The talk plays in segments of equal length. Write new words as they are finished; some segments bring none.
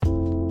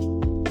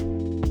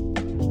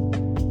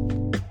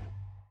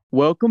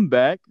Welcome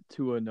back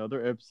to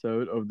another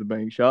episode of the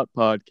Bank Shot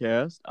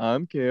Podcast.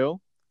 I'm Kale,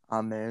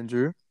 I'm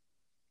Andrew.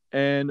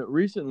 and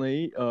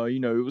recently,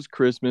 it was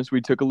Christmas.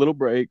 We took a little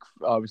break,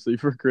 obviously,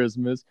 for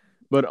Christmas,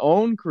 but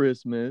on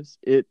Christmas,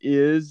 it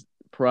is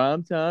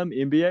primetime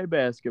NBA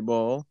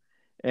basketball,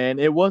 and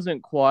it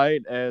wasn't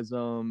quite as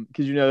because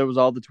there was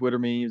all the Twitter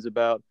memes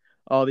about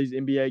all these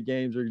NBA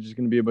games are just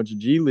going to be a bunch of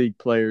G League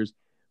players.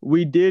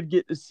 We did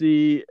get to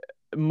see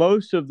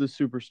most of the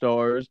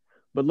superstars.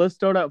 But let's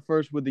start out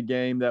first with the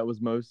game that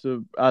was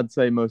I'd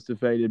say most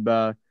affected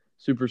by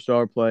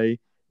superstar play.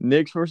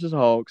 Knicks versus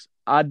Hawks.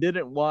 I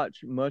didn't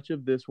watch much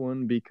of this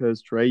one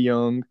because Trae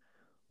Young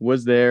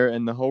was there,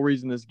 and the whole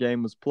reason this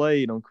game was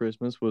played on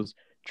Christmas was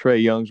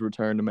Trae Young's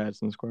return to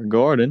Madison Square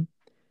Garden,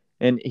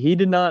 and he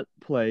did not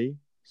play.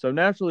 So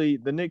naturally,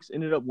 the Knicks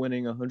ended up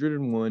winning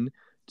 101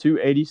 to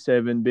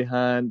 87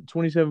 behind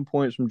 27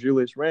 points from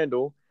Julius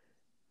Randle.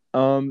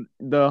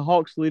 The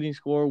Hawks' leading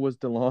scorer was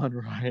DeLon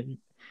Wright.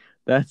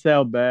 That's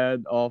how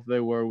bad off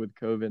they were with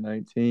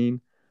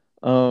COVID-19.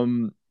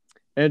 Um,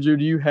 Andrew,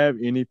 do you have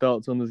any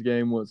thoughts on this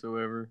game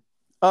whatsoever?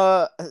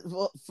 Well,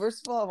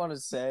 first of all, I want to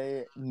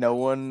say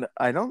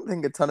I don't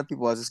think a ton of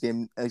people watch this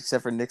game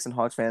except for Knicks and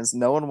Hawks fans.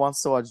 No one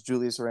wants to watch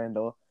Julius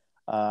Randle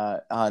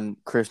on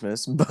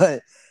Christmas,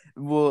 but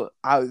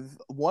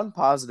one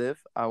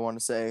positive I want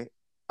to say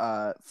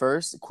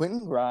first,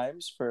 Quentin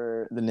Grimes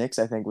for the Knicks,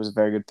 I think was a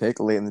very good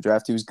pick late in the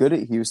draft. He was good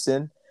at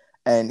Houston,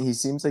 and he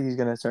seems like he's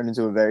going to turn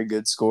into a very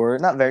good scorer.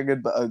 Not very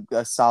good, but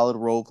a solid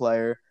role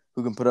player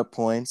who can put up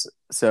points.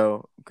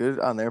 So good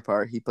on their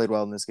part. He played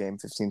well in this game,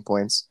 15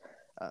 points.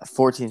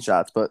 14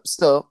 shots, but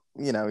still,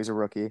 he's a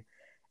rookie.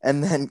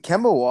 And then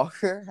Kemba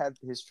Walker had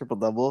his triple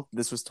double.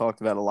 This was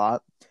talked about a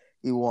lot.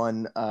 He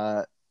won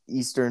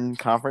Eastern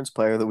Conference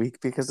Player of the Week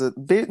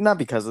not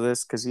because of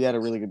this, because he had a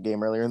really good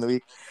game earlier in the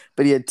week,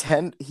 but he had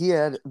 10. He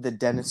had the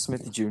Dennis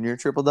Smith Jr.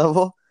 triple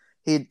double.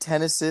 He had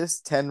 10 assists,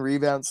 10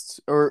 rebounds,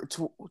 or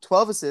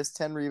 12 assists,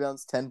 10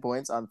 rebounds, 10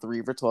 points on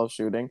 3 for 12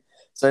 shooting.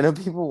 So I know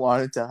people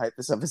wanted to hype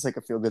this up as like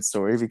a feel good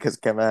story because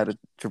Kemba had a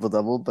triple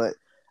double, but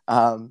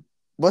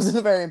wasn't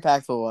a very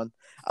impactful one.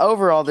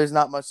 Overall, there's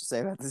not much to say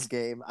about this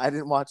game. I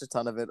didn't watch a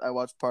ton of it. I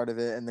watched part of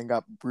it and then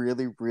got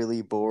really,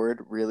 really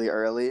bored really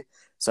early,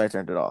 so I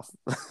turned it off.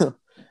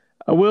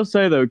 I will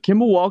say though,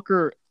 Kimball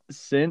Walker,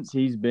 since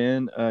he's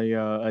been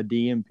a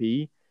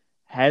DMP,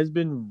 has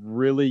been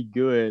really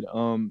good.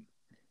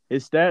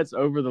 His stats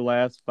over the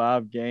last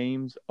 5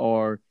 games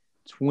are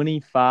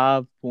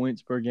 25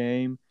 points per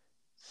game,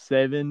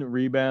 7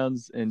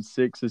 rebounds, and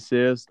 6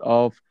 assists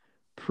off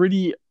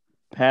pretty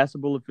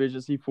passable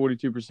efficiency,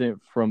 42%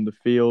 from the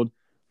field,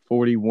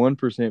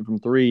 41% from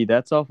three.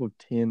 That's off of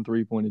 10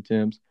 3-point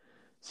attempts.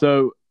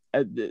 So,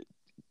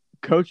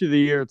 Coach of the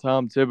Year,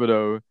 Tom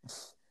Thibodeau,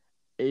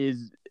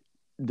 is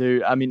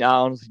dude. I mean, I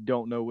honestly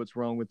don't know what's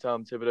wrong with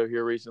Tom Thibodeau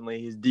here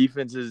recently. His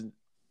defense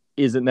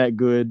isn't that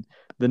good.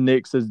 The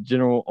Knicks, as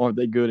general, aren't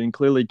that good, and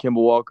clearly,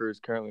 Kimball Walker is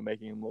currently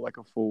making him look like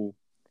a fool.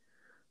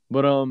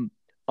 But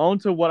on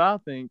to what I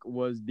think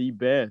was the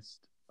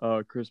best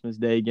Christmas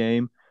Day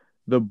game.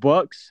 The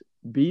Bucks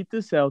beat the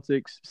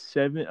Celtics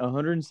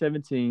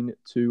 117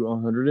 to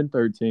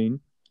 113.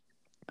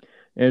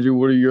 Andrew,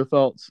 what are your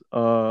thoughts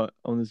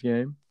on this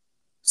game?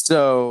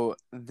 So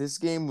this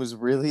game was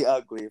really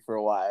ugly for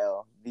a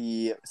while.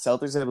 The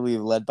Celtics, I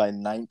believe, led by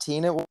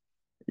 19 at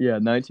Yeah,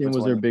 19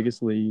 was their 20.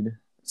 biggest lead.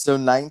 So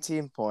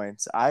 19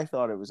 points. I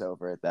thought it was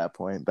over at that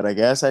point, but I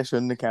guess I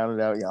shouldn't have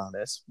counted out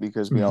Giannis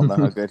because we all know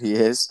how good he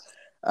is.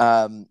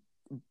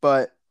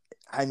 But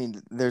I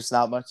mean, there's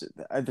not much.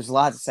 There's a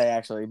lot to say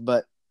actually,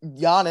 but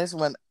Giannis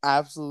went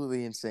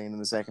absolutely insane in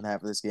the second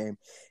half of this game.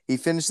 He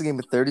finished the game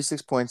with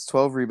 36 points,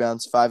 12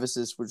 rebounds, 5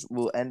 assists, which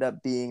will end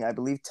up being, I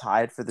believe,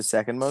 tied for the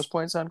second most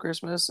points on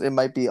Christmas. It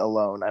might be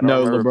alone. I don't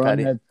No, remember if LeBron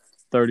Patty. had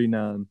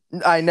 39.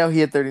 I know he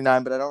had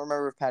 39, but I don't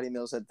remember if Patty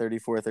Mills had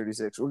 34 or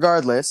 36.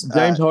 Regardless,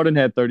 James Harden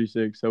had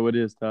 36, so it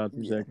is tied for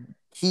yeah, second.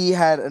 he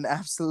had an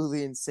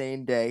absolutely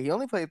insane day. He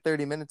only played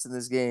 30 minutes in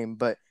this game,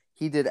 but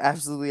he did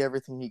absolutely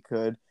everything he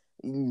could.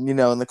 In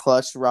the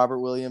clutch, Robert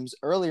Williams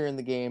earlier in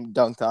the game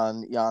dunked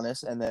on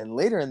Giannis, and then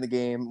later in the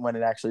game, when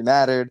it actually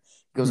mattered,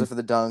 goes up for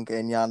the dunk,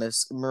 and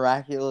Giannis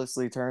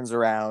miraculously turns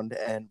around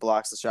and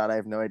blocks the shot. I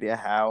have no idea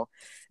how.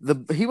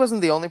 He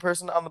wasn't the only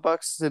person on the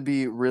Bucks to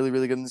be really,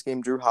 really good in this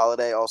game. Drew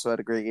Holiday also had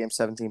a great game,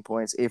 17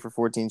 points, 8 for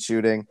 14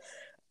 shooting.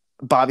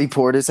 Bobby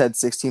Portis had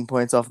 16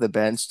 points off the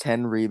bench,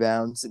 10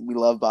 rebounds. We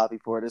love Bobby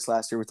Portis.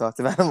 Last year we talked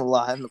about him a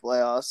lot in the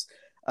playoffs,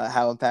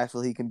 how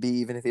impactful he can be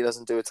even if he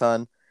doesn't do a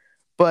ton.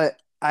 But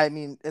I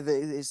mean,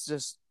 it's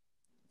just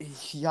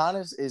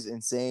Giannis is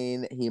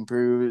insane. He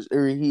improves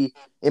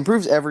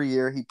every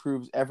year. He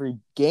proves every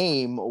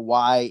game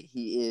why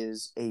he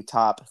is a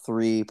top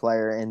 3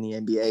 player in the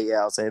NBA.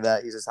 Yeah, I'll say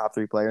that he's a top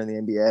 3 player in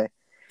the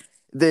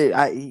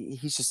NBA.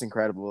 He's just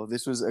incredible.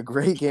 This was a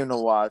great game to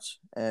watch,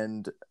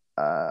 and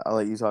I'll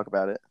let you talk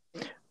about it.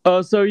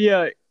 So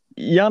yeah,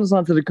 Giannis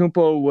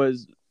Antetokounmpo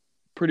was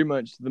pretty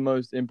much the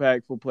most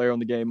impactful player on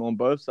the game on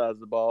both sides of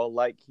the ball,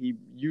 like he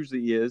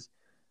usually is.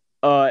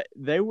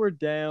 They were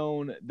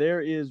down.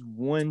 There is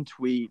one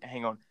tweet.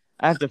 Hang on,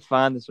 I have to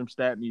find this from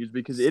StatMuse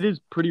because it is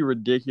pretty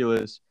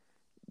ridiculous.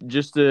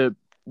 Just to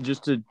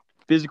just to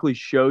physically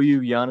show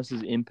you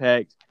Giannis's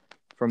impact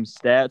from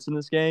stats in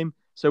this game.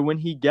 So when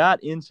he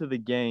got into the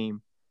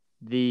game,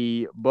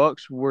 the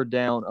Bucks were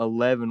down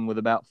 11 with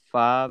about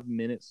 5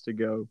 minutes to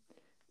go.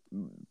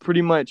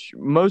 Pretty much,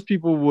 most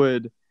people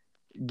would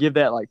give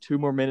that like 2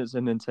 more minutes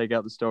and then take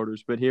out the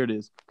starters. But here it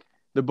is.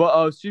 The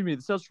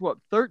Celtics were up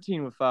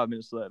 13 with 5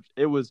 minutes left.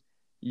 It was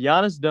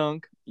Giannis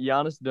dunk,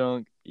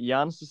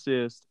 Giannis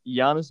assist,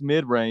 Giannis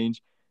mid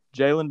range,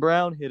 Jaylen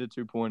Brown hit a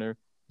 2 pointer,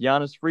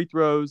 Giannis free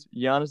throws,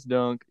 Giannis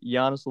dunk,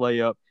 Giannis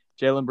layup,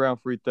 Jaylen Brown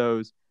free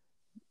throws.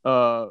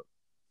 Uh,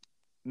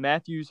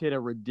 Matthews hit a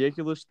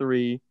ridiculous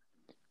three.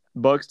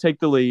 Bucks take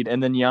the lead,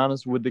 and then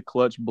Giannis with the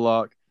clutch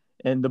block,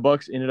 and the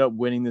Bucks ended up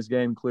winning this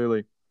game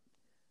clearly.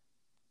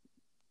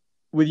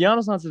 With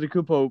Giannis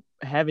Antetokounmpo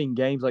having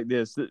games like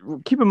this,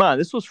 keep in mind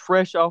this was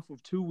fresh off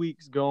of 2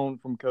 weeks gone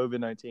from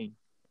COVID-19.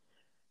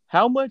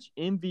 How much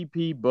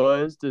MVP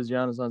buzz does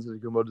Giannis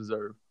Antetokounmpo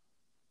deserve?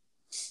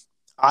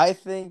 I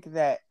think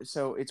that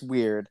so it's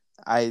weird.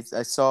 I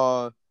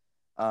saw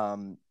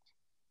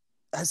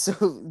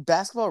so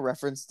Basketball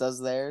Reference does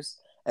theirs,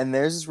 and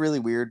theirs is really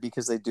weird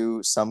because they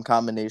do some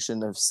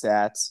combination of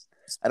stats.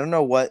 I don't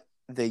know what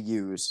they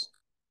use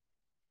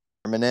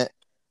in it,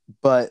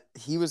 but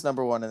he was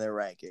number one in their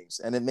rankings,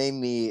 and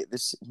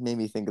this made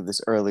me think of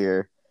this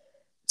earlier.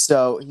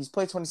 So he's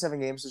played 27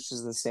 games, which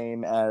is the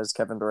same as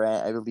Kevin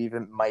Durant. I believe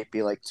it might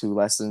be like two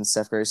less than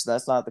Steph Curry, so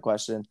that's not the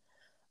question.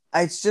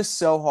 It's just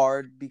so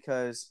hard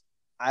because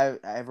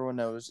everyone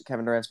knows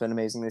Kevin Durant's been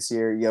amazing this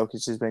year.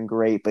 Jokic has been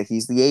great, but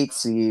he's the eighth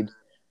seed,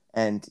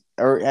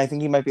 or I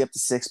think he might be up to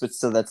six, but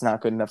still that's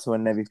not good enough to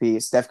win an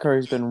MVP. Steph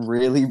Curry's been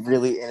really,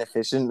 really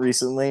inefficient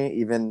recently,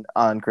 even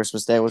on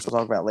Christmas Day, which we'll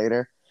talk about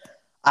later.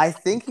 I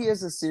think he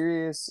has a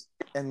serious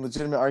and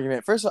legitimate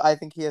argument. First of all, I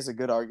think he has a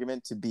good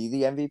argument to be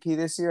the MVP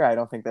this year. I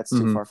don't think that's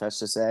too Mm-hmm. far fetched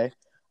to say.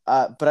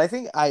 But I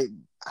think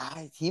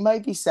he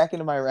might be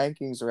second in my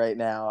rankings right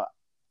now.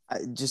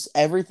 Just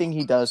everything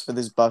he does for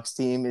this Bucks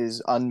team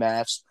is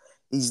unmatched.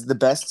 He's the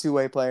best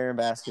two-way player in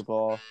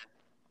basketball.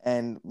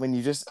 And when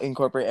you just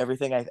incorporate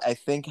everything, I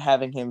think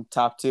having him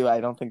top two,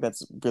 I don't think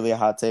that's really a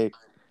hot take.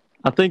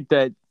 I think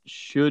that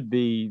should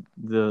be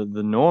the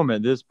norm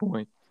at this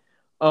point.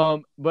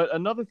 But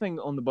another thing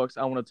on the Bucks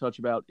I want to touch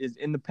about is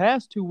in the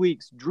past 2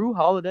 weeks, Drew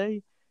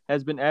Holiday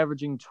has been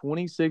averaging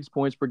 26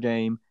 points per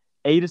game,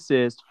 8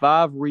 assists,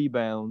 5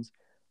 rebounds,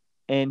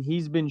 and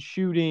he's been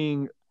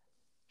shooting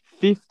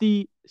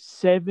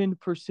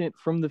 57%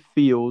 from the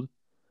field,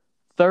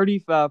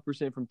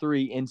 35% from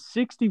three, and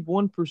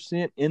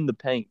 61% in the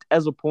paint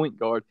as a point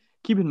guard.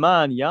 Keep in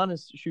mind,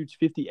 Giannis shoots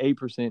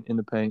 58% in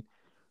the paint.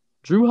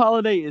 Drew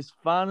Holiday is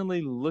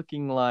finally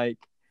looking like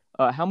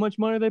how much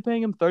money are they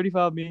paying him?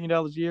 $35 million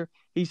a year.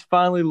 He's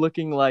finally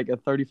looking like a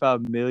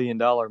 $35 million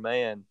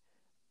man.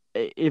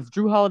 If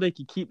Drew Holiday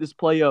can keep this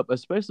play up,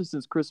 especially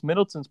since Chris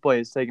Middleton's play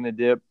is taking a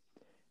dip,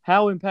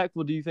 how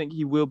impactful do you think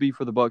he will be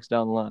for the Bucks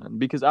down the line?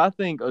 Because I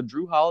think a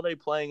Drew Holiday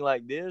playing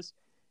like this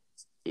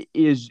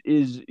is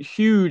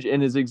huge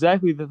and is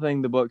exactly the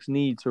thing the Bucks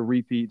need to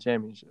repeat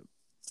championship.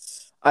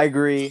 I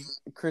agree.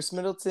 Chris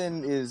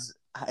Middleton is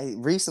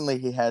recently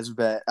he has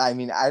been. I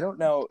mean, I don't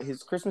know.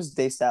 His Christmas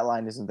Day stat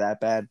line isn't that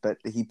bad, but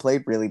he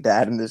played really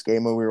bad in this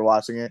game when we were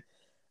watching it.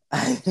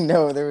 I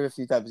know there were a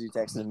few times you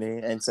texted me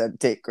and said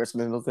take Chris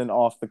Middleton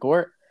off the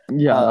court.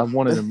 Yeah, I Uh,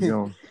 wanted him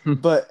gone.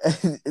 but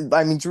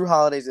I mean, Drew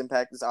Holiday's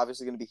impact is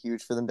obviously going to be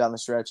huge for them down the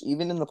stretch.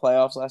 Even in the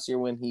playoffs last year,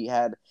 when he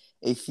had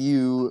a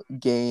few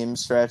game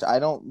stretch, I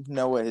don't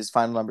know what his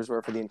final numbers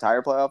were for the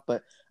entire playoff,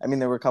 but I mean,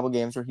 there were a couple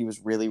games where he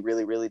was really,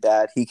 really, really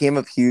bad. He came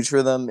up huge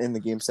for them in the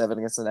game 7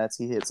 against the Nets.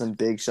 He hit some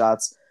big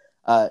shots.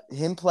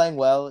 Him playing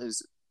well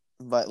is,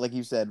 like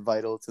you said,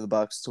 vital to the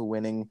Bucks to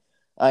winning,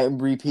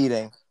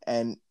 repeating,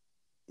 and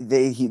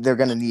they're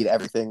going to need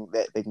everything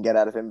that they can get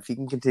out of him. If he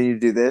can continue to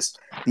do this,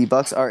 the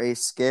Bucks are a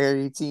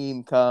scary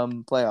team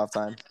come playoff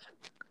time.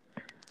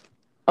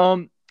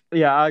 Um,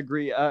 yeah, I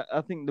agree.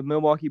 I think the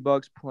Milwaukee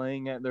Bucks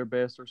playing at their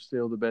best are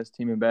still the best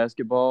team in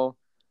basketball.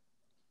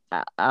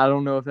 I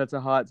don't know if that's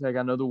a hot take.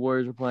 I know the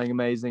Warriors are playing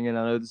amazing, and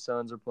I know the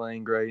Suns are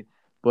playing great.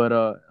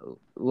 But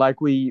like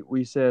we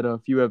said a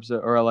few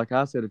episodes, or like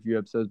I said a few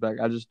episodes back,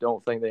 I just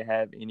don't think they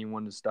have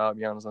anyone to stop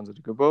Giannis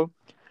Antetokounmpo.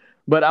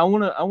 But I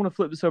wanna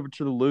flip this over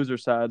to the loser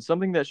side.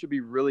 Something that should be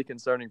really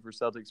concerning for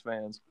Celtics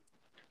fans.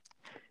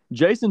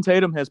 Jason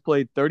Tatum has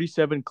played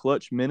 37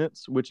 clutch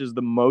minutes, which is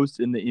the most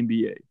in the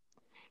NBA.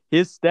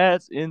 His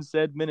stats in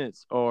said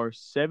minutes are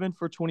 7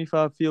 for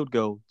 25 field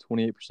goal,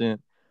 28%,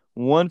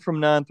 1 from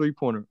 9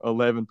 3-pointer,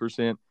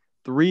 11%,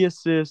 3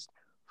 assists,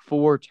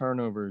 4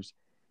 turnovers.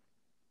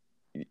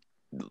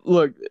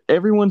 Look,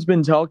 everyone's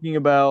been talking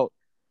about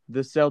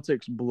the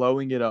Celtics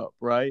blowing it up,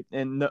 right?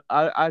 And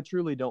I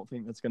truly don't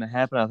think that's going to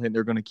happen. I think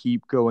they're going to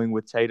keep going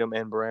with Tatum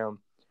and Brown.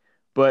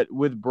 But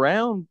with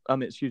Tatum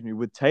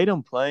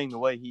playing the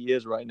way he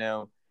is right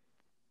now,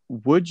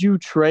 would you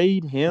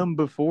trade him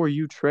before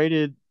you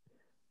traded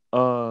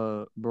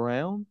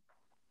Brown?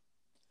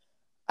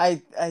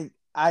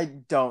 I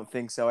don't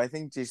think so. I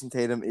think Jason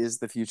Tatum is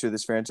the future of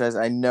this franchise.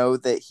 I know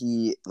that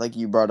he, like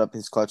you brought up,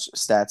 his clutch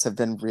stats have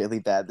been really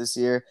bad this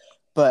year.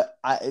 But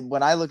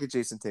when I look at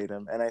Jason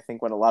Tatum, and I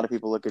think when a lot of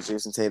people look at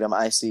Jason Tatum,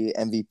 I see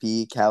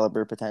MVP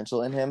caliber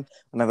potential in him.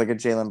 When I look at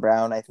Jaylen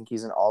Brown, I think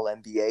he's an All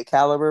NBA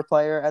caliber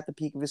player at the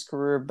peak of his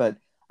career. But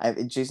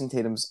Jason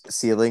Tatum's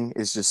ceiling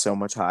is just so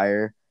much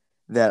higher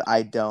that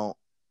I don't.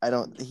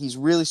 He's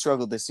really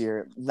struggled this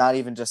year. Not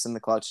even just in the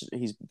clutch.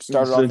 He's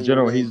started Just off in the year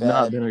general, really he's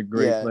not bad. been a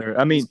great Yeah, player.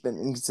 I he's mean, been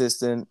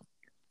inconsistent.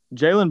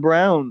 Jaylen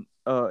Brown,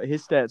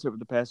 his stats over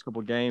the past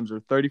couple of games are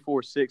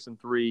 34, 6, and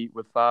 3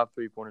 with 5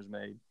 3-pointers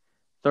made,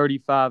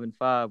 35 and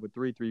 5 with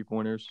 3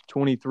 3-pointers,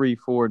 23,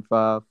 4 and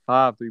 5,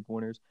 5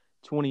 3-pointers,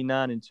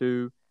 29 and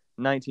 2,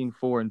 19,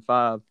 4 and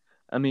 5.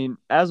 I mean,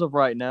 as of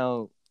right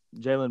now,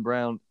 Jaylen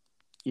Brown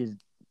is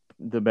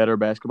the better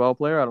basketball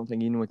player. I don't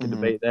think anyone can Mm-hmm.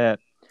 debate that.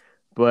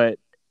 But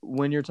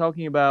when you're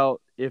talking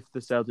about if the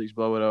Celtics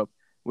blow it up,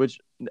 which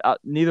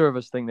neither of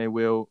us think they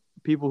will,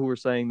 people who are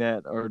saying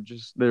that are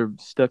just they're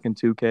stuck in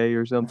 2K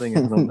or something.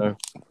 I don't know.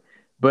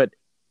 But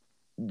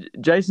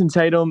Jason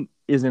Tatum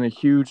is in a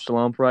huge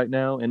slump right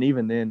now, and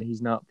even then,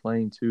 he's not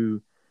playing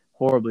too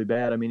horribly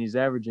bad. I mean, he's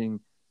averaging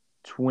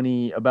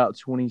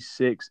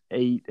 26,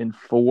 8, and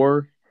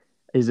 4.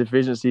 His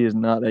efficiency is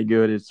not that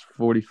good. It's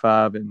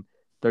 45 and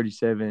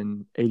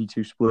 37,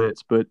 82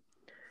 splits. But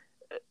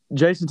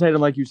Jason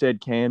Tatum, like you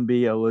said, can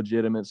be a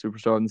legitimate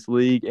superstar in this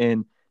league,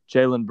 and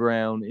Jaylen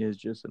Brown is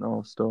just an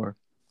all-star.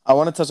 I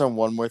want to touch on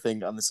one more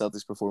thing on the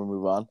Celtics before we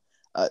move on.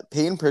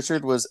 Peyton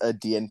Pritchard was a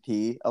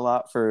DNP a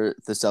lot for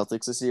the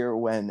Celtics this year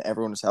when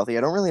everyone was healthy.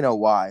 I don't really know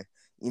why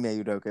Ime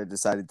Udoka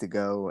decided to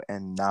go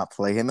and not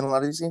play him in a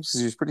lot of these games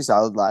because he was pretty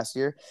solid last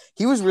year.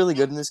 He was really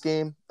good in this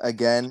game.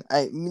 Again,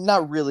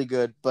 not really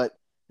good, but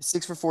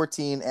 6 for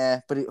 14,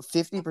 but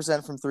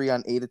 50% from three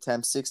on 8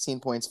 attempts, 16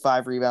 points,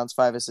 5 rebounds,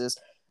 5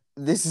 assists.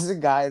 This is a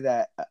guy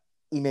that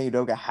Ime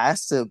Udoka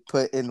has to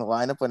put in the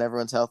lineup when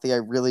everyone's healthy. I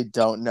really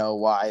don't know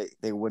why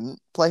they wouldn't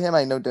play him.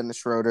 I know Dennis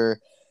Schroeder,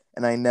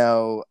 and I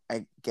know,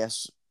 I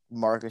guess,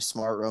 Marcus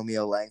Smart,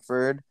 Romeo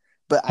Langford,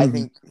 but I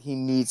think he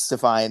needs to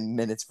find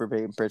minutes for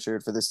Peyton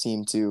Pritchard for this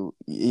team to,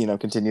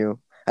 continue.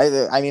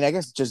 I mean, I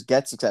guess just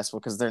get successful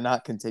because they're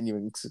not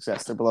continuing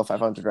success. They're below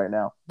 500 right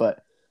now.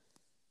 But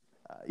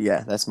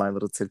yeah, that's my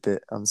little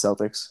tidbit on the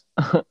Celtics.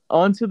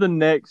 On to the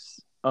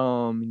next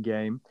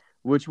game,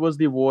 which was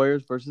the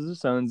Warriors versus the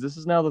Suns. This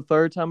is now the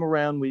third time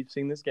around we've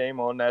seen this game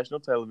on national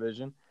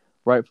television,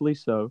 rightfully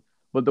so.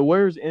 But the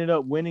Warriors ended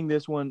up winning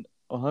this one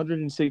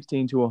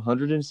 116 to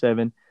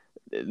 107.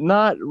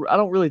 I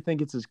don't really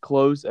think it's as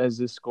close as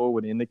this score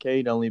would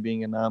indicate, only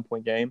being a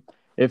 9-point game.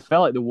 It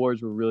felt like the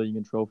Warriors were really in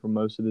control for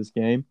most of this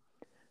game.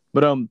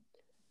 But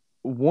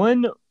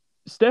one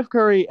Steph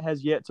Curry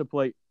has yet to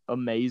play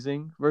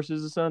amazing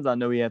versus the Suns. I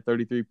know he had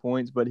 33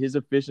 points, but his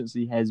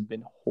efficiency has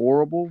been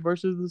horrible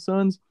versus the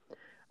Suns.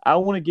 I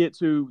want to get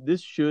to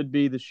this should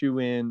be the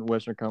shoe-in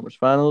Western Conference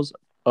Finals,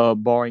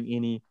 barring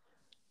any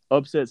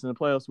upsets in the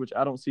playoffs, which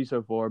I don't see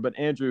so far. But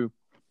Andrew,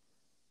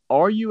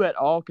 are you at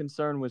all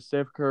concerned with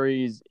Steph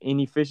Curry's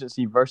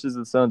inefficiency versus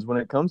the Suns when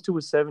it comes to a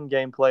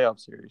 7-game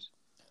playoff series?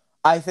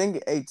 I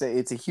think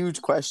it's a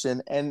huge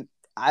question, and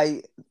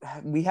I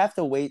we have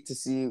to wait to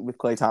see with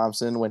Klay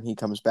Thompson when he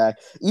comes back.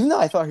 Even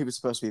though I thought he was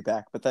supposed to be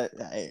back, but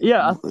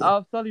Yeah,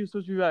 I thought he was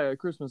supposed to be back at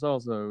Christmas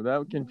also.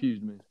 That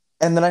confused me.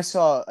 and then I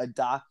saw a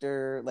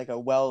doctor, like a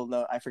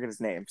well-known, I forget his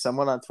name,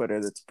 someone on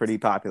Twitter that's pretty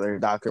popular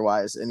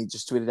doctor-wise, and he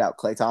just tweeted out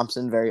Klay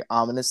Thompson very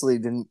ominously,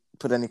 didn't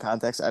put any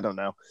context. I don't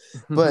know,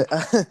 but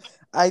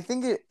I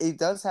think it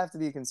does have to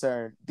be a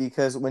concern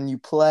because when you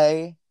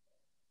play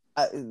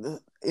in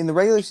the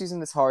regular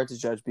season, it's hard to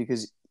judge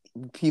because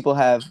people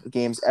have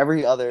games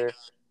every other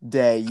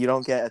day. You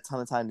don't get a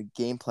ton of time to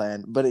game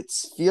plan, but it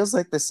feels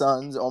like the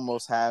Suns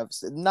almost have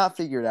not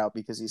figured out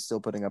because he's still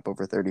putting up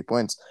over 30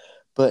 points.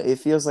 But it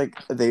feels like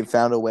they've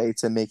found a way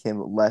to make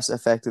him less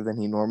effective than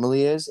he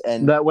normally is.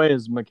 And That way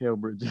is Mikal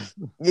Bridges.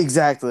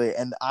 exactly.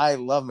 And I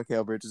love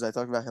Mikal Bridges. I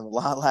talked about him a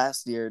lot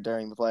last year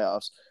during the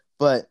playoffs.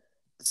 But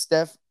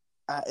Steph,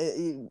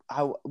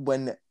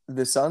 when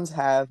the Suns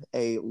have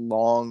a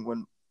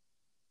long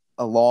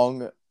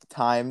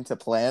time to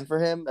plan for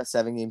him, a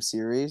 7-game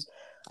series,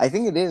 I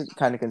think it is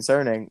kind of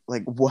concerning.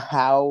 Like,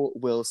 how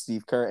will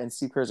Steve Kerr, and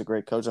Steve Kerr is a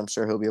great coach, I'm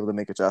sure he'll be able to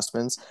make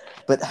adjustments,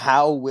 but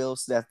how will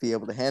Steph be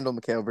able to handle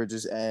Mikal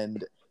Bridges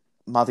and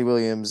Monty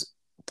Williams'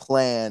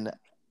 plan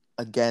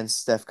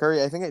against Steph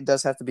Curry? I think it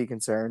does have to be a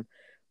concern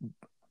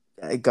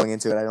going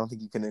into it. I don't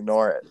think you can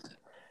ignore it.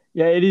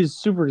 Yeah, it is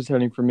super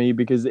concerning for me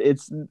because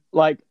it's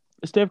like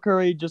Steph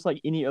Curry, just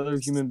like any other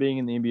human being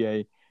in the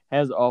NBA,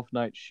 has off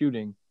night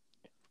shooting.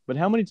 But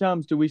how many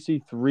times do we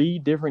see 3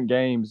 different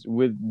games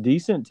with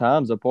decent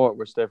times apart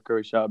where Steph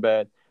Curry shot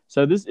bad?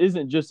 So this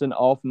isn't just an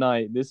off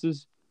night. This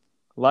is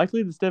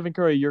likely the Stephen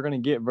Curry you're going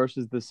to get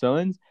versus the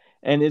Suns.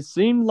 And it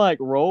seemed like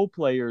role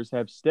players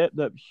have stepped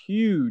up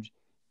huge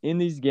in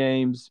these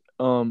games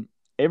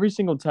every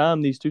single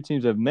time these two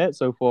teams have met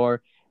so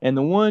far. And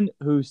the one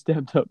who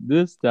stepped up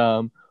this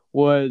time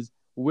was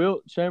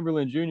Wilt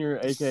Chamberlain Jr.,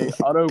 aka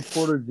Otto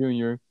Porter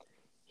Jr.,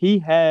 he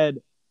had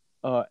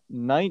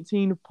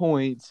 19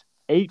 points,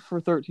 8 for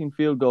 13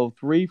 field goal,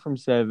 3 from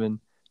 7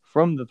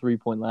 from the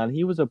 3-point line.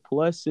 He was a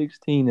plus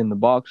 16 in the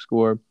box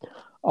score.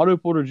 Otto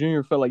Porter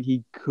Jr. felt like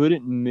he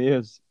couldn't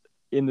miss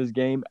in this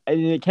game, and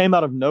it came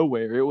out of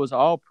nowhere. It was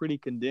all pretty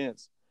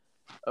condensed.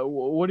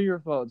 What are your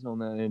thoughts on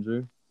that,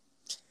 Andrew?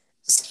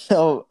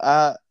 So,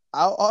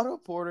 Otto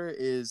Porter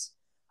is.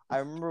 I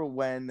remember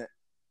when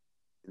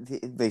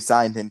they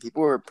signed him,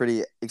 people were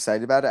pretty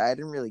excited about it. I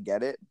didn't really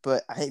get it,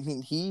 but I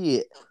mean,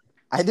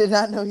 I did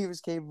not know he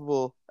was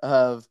capable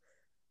of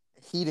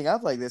heating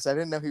up like this. I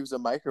didn't know he was a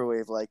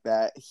microwave like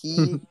that.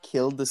 He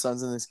killed the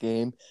Suns in this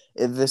game.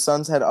 If the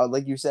Suns had,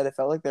 like you said, it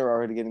felt like they were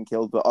already getting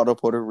killed, but Otto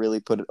Porter really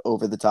put it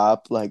over the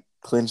top, like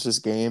clinched this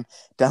game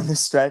down the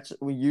stretch.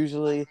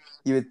 You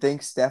would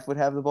think Steph would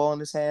have the ball in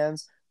his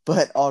hands,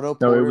 but Otto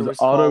No, it Porter was was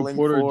Otto calling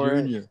Porter for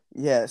it. Jr.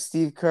 Yeah,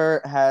 Steve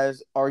Kerr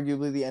has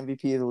arguably the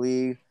MVP of the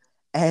league.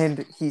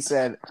 And he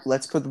said,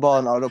 "Let's put the ball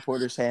in Otto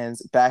Porter's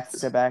hands, back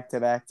to back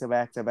to back to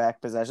back to back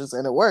possessions,"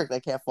 and it worked.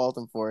 I can't fault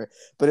him for it,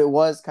 but it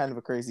was kind of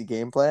a crazy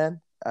game plan.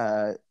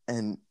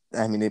 And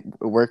I mean, it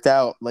worked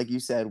out, like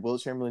you said. Will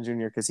Chamberlain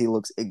Jr., because he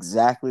looks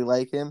exactly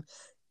like him,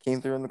 came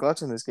through in the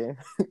clutch in this game.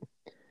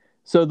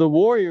 So the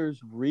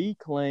Warriors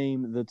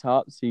reclaim the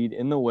top seed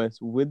in the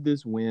West with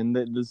this win.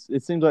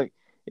 It seems like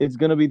it's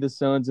going to be the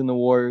Suns and the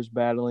Warriors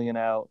battling it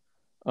out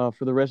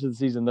for the rest of the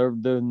season.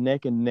 They're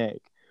neck and neck.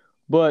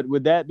 But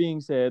with that being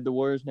said, the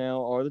Warriors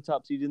now are the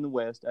top seed in the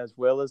West as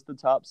well as the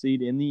top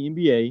seed in the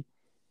NBA.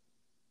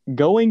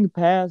 Going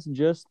past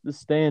just the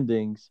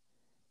standings,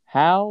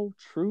 how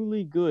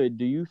truly good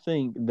do you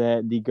think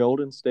that the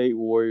Golden State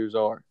Warriors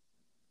are?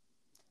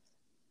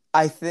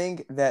 I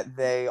think that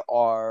they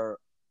are.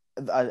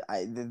 They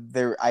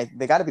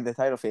got to be the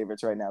title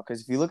favorites right now,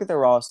 because if you look at their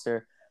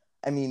roster,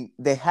 I mean,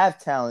 they have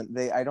talent.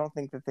 I don't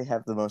think that they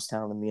have the most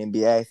talent in the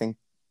NBA. I think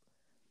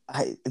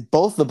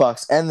both the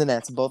Bucks and the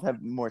Nets both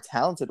have more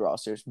talented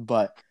rosters,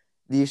 but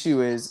the issue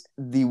is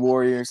the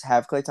Warriors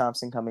have Klay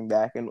Thompson coming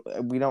back, and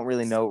we don't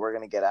really know what we're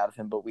going to get out of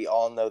him, but we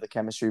all know the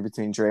chemistry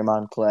between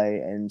Draymond,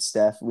 Klay, and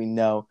Steph. We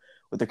know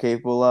what they're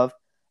capable of,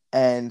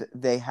 and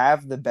they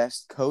have the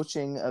best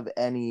coaching of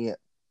any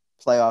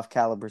playoff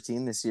caliber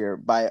team this year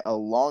by a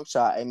long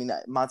shot. I mean,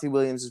 Monty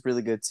Williams is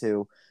really good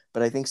too,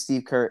 but I think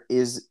Steve Kerr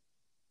is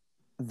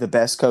the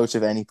best coach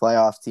of any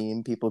playoff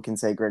team. People can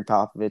say Greg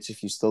Popovich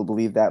if you still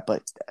believe that,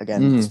 but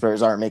again, the Mm.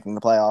 Spurs aren't making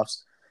the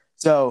playoffs.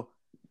 So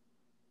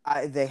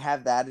they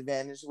have that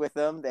advantage with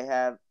them. They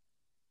have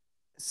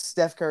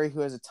Steph Curry,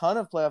 who has a ton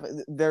of playoff.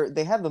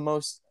 They have the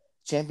most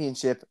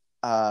championship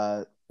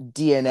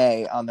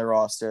DNA on their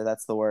roster.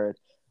 That's the word.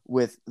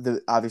 With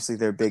obviously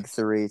their big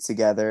three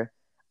together.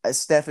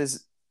 Steph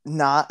is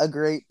not a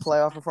great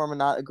playoff performer,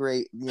 not a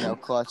great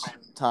clutch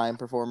time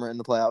performer in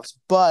the playoffs,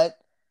 but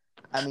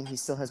I mean, he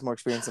still has more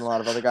experience than a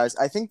lot of other guys.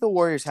 I think the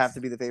Warriors have to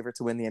be the favorite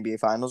to win the NBA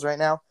Finals right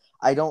now.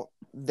 I don't.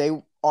 They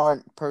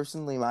aren't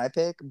personally my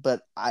pick,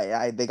 but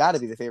they got to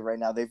be the favorite right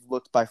now. They've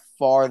looked by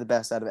far the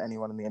best out of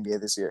anyone in the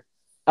NBA this year.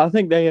 I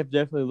think they have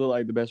definitely looked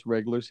like the best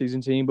regular season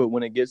team, but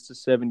when it gets to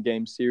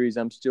 7-game series,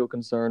 I'm still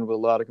concerned with a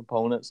lot of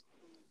components.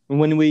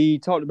 When we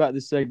talked about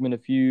this segment a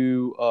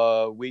few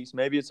weeks,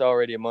 maybe it's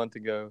already a month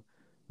ago,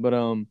 but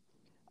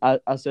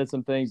I said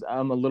some things.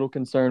 I'm a little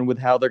concerned with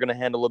how they're going to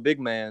handle a big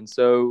man.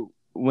 So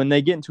when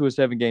they get into a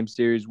 7-game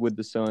series with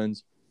the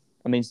Suns,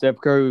 I mean, Steph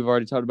Curry, we've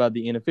already talked about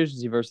the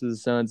inefficiency versus the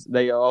Suns.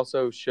 They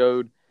also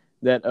showed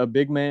that a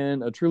big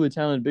man, a truly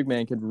talented big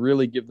man, could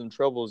really give them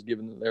troubles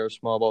given that they're a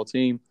small ball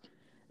team.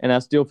 And I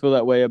still feel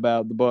that way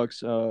about the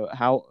Bucks.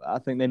 How I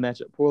think they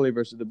match up poorly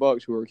versus the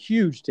Bucks, who are a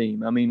huge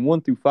team. I mean,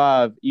 1 through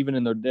 5, even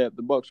in their depth,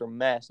 the Bucks are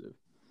massive.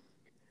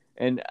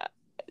 And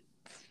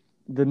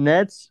the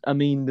Nets, I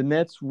mean, the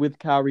Nets with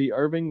Kyrie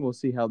Irving, we'll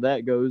see how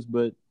that goes.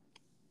 But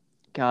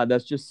God,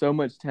 that's just so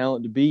much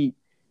talent to beat.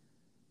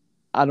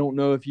 I don't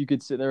know if you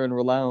could sit there and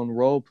rely on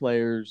role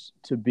players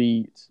to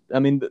beat. I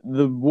mean,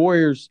 the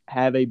Warriors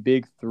have a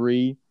big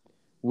three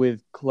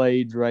with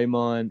Clay,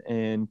 Draymond,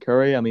 and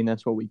Curry. I mean,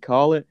 that's what we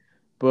call it.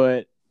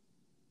 But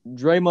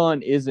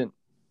Draymond isn't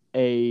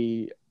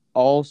a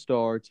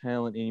all-star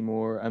talent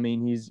anymore. I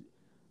mean, he's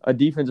a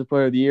defensive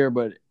player of the year,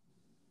 but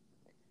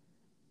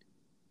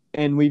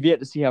and we've yet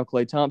to see how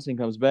Klay Thompson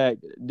comes back.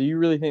 Do you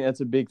really think that's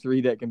a big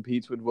three that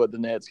competes with what the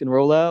Nets can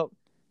roll out?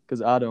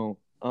 Because I don't.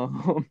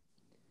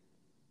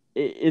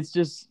 It's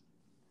just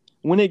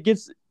when it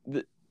gets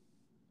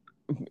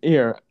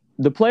here,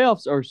 the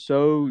playoffs are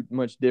so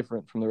much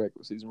different from the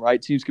regular season,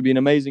 right? Teams could be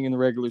amazing in the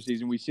regular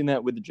season. We've seen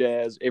that with the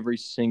Jazz every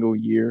single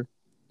year.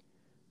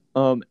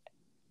 Um,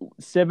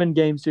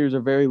 7-game series are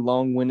very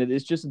long-winded.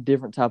 It's just a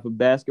different type of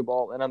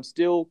basketball, and I'm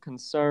still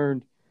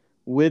concerned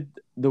with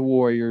the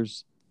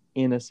Warriors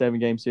in a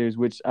 7-game series,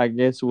 which I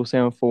guess will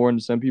sound foreign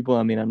to some people.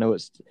 I mean, I know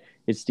it's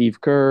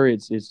Steve Kerr,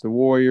 it's the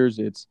Warriors,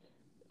 it's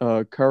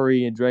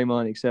Curry and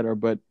Draymond, etc.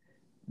 But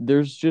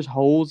there's just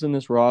holes in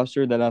this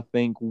roster that I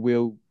think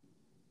will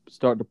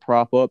start to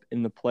prop up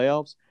in the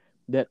playoffs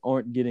that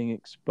aren't getting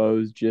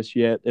exposed just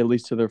yet, at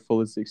least to their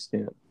fullest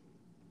extent.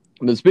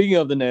 But speaking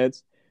of the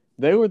Nets,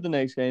 they were the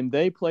next game.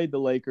 They played the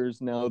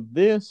Lakers. Now,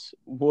 this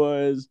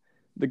was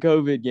the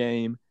COVID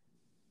game.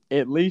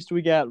 At least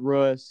we got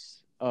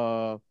Russ,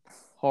 Harden,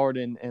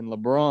 and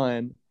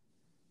LeBron.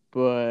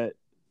 But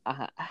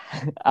I,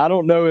 I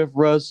don't know if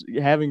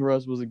having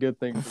Russ was a good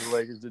thing for the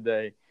Lakers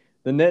today.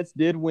 The Nets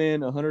did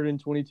win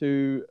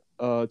 122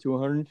 to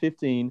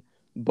 115,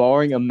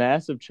 barring a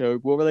massive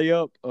choke. What were they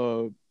up?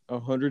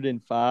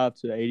 105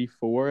 to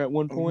 84 at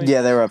one point.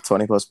 Yeah, they were up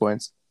 20 plus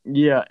points.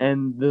 Yeah,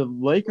 and the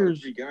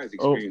Lakers. Three guys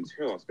experience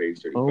hair loss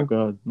phase. Oh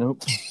God, nope.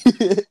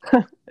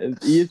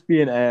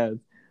 ESPN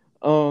ads.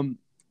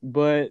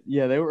 But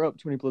yeah, they were up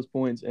 20 plus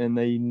points, and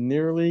they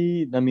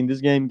nearly. I mean, this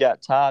game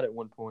got tied at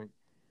one point.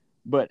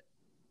 But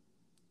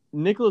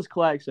Nicholas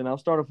Claxton, I'll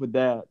start off with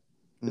that.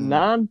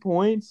 9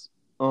 points,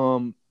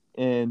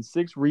 and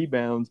 6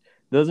 rebounds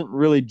doesn't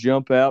really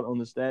jump out on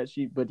the stat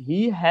sheet, but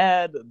he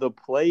had the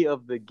play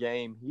of the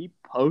game. He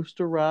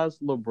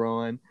posterized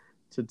LeBron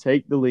to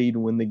take the lead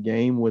when the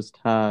game was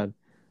tied.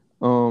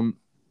 I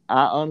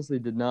honestly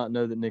did not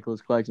know that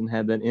Nicholas Claxton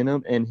had that in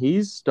him, and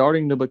he's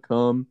starting to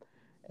become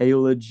a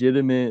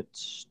legitimate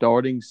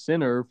starting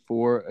center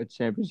for a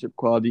championship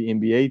quality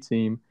NBA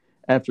team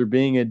after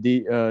being a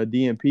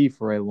DMP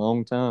for a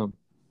long time.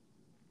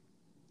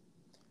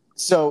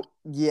 So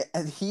yeah,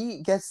 and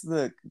he gets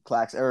the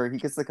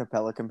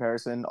Capella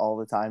comparison all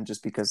the time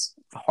just because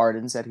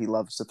Harden said he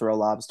loves to throw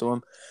lobs to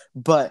him.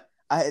 But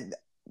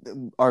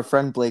our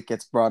friend Blake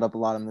gets brought up a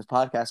lot on this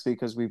podcast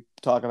because we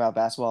talk about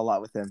basketball a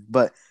lot with him.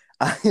 But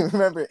I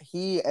remember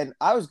and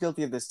I was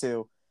guilty of this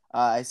too.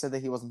 I said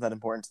that he wasn't that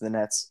important to the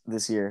Nets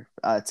this year,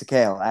 to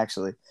Kale,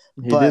 actually.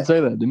 He did say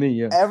that to me,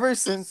 yeah. Ever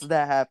since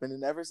that happened,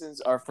 and ever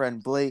since our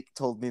friend Blake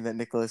told me that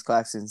Nicholas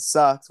Claxton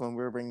sucks when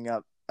we were bringing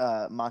up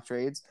mock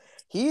trades,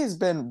 he has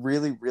been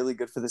really, really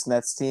good for this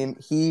Nets team.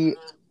 He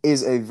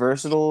is a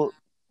versatile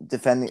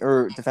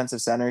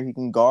defensive center. He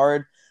can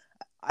guard.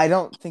 I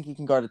don't think he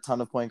can guard a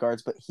ton of point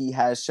guards, but he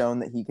has shown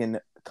that he can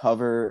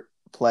cover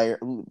point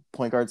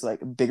guards like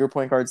bigger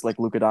point guards like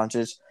Luka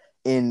Doncic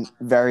in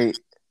very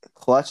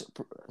clutch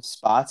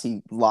spots.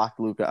 He locked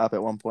Luka up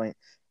at one point.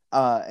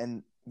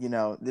 And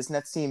this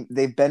Nets team,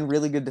 they've been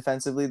really good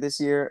defensively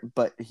this year,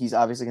 but he's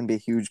obviously going to be a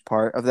huge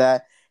part of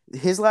that.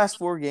 His last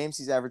 4 games,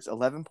 he's averaged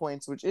 11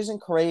 points, which isn't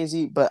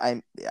crazy, but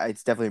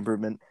it's definitely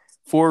improvement.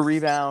 4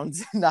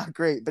 rebounds, not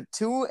great, but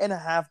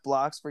 2.5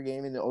 blocks per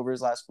game over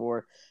his last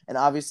 4. And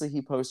obviously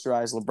he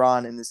posterized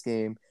LeBron in this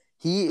game.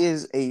 He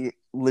is a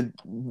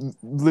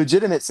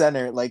legitimate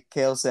center, like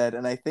Kale said,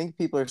 and I think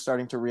people are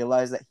starting to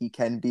realize that he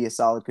can be a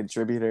solid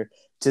contributor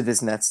to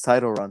this Nets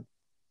title run.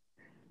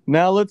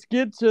 Now let's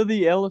get to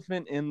the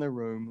elephant in the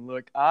room.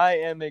 Look, I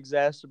am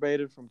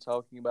exacerbated from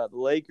talking about the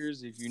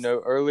Lakers. If you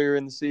know, earlier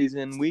in the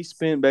season, we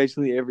spent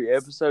basically every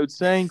episode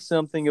saying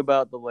something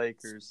about the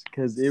Lakers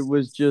because it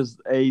was just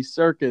a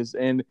circus.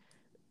 And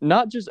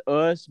not just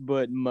us,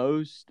 but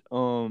most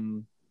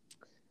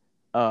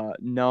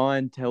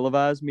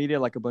non-televised media,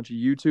 like a bunch of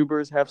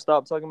YouTubers, have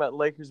stopped talking about the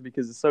Lakers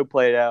because it's so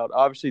played out.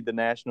 Obviously, the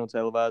national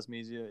televised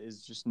media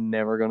is just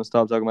never going to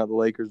stop talking about the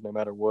Lakers no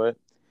matter what.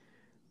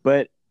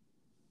 But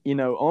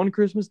on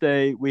Christmas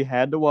Day, we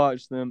had to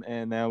watch them,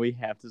 and now we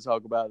have to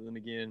talk about them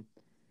again.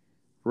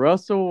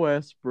 Russell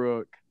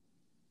Westbrook,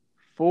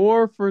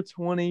 4 for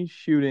 20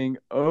 shooting,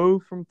 0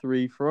 from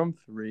 3 from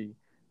 3,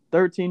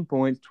 13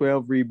 points,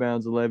 12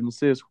 rebounds, 11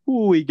 assists.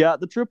 Ooh, we got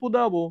the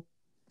triple-double.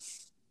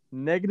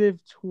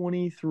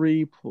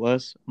 -23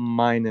 plus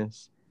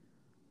minus.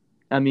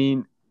 I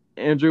mean,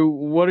 Andrew,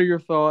 what are your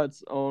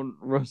thoughts on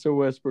Russell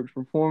Westbrook's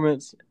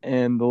performance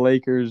and the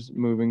Lakers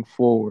moving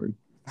forward?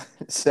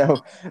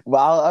 So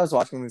while I was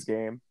watching this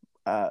game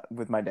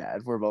with my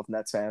dad, we're both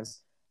Nets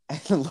fans, and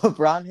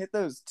LeBron hit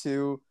those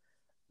 2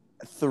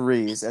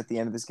 threes at the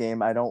end of this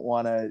game. I don't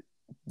want to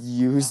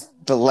use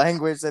the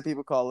language that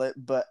people call it,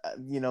 but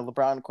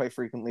LeBron quite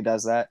frequently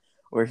does that,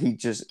 where he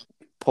just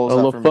pulls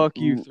up from fuck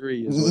you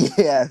 3.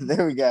 Yeah,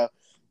 there we go.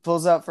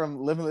 Pulls up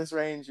from limitless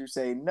range. You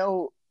say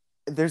no,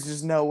 there's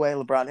just no way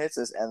LeBron hits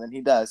this, and then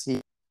he does.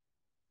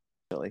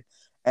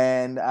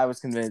 And I was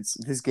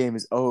convinced this game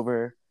is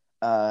over.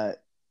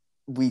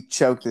 We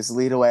choked this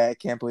lead away. I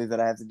can't believe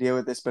that I have to deal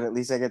with this, but at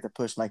least I get to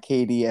push my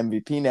KD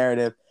MVP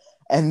narrative.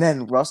 And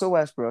then Russell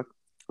Westbrook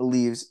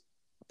leaves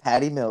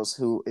Patty Mills,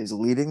 who is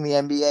leading the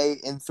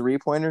NBA in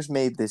 3-pointers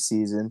made this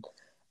season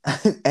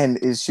and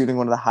is shooting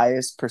one of the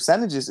highest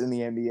percentages in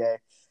the NBA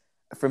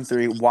from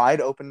 3,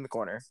 wide open in the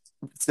corner.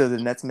 So the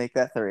Nets make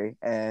that 3.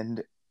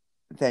 And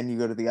then you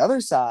go to the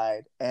other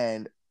side,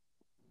 and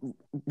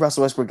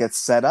Russell Westbrook gets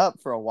set up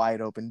for a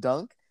wide open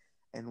dunk.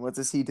 And what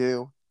does he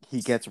do?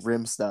 He gets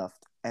rim stuffed.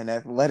 An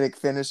athletic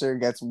finisher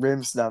gets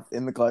rim stuffed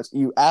in the clutch.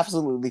 You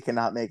absolutely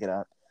cannot make it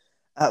up.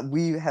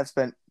 We have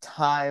spent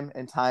time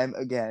and time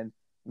again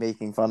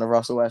making fun of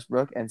Russell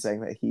Westbrook and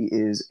saying that he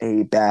is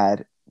a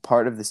bad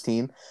part of this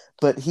team,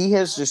 but he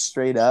has just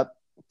straight up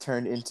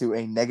turned into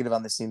a negative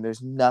on this team.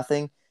 There's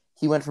nothing.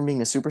 He went from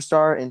being a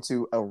superstar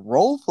into a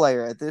role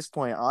player at this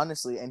point,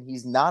 honestly, and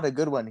he's not a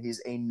good one.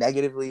 He's a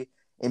negatively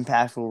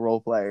impactful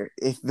role player.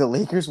 If the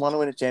Lakers want to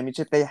win a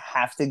championship, they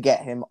have to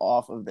get him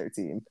off of their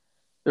team.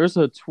 There's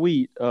a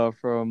tweet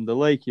from the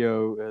Lake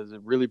Yo, as a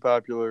really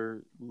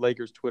popular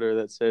Lakers Twitter,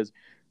 that says,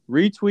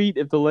 "Retweet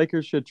if the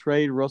Lakers should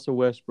trade Russell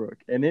Westbrook,"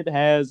 and it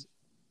has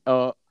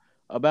uh,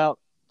 about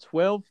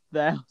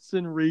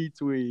 12,000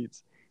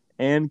 retweets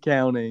and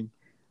counting.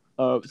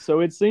 So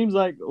it seems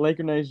like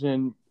Laker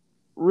Nation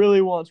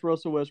really wants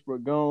Russell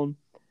Westbrook gone.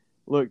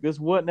 Look, this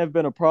wouldn't have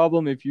been a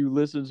problem if you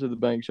listened to the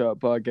Bank Shot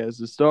podcast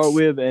to start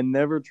with and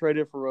never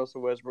traded for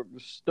Russell Westbrook to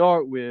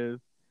start with.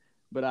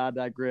 But I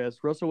digress.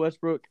 Russell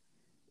Westbrook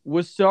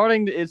was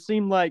starting to, it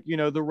seemed like,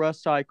 the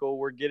rust cycle.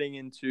 We're getting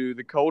into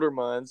the colder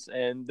months,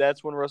 and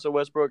that's when Russell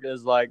Westbrook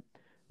is like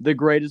the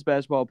greatest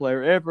basketball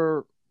player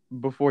ever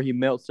before he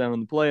melts down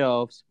in the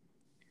playoffs.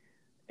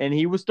 And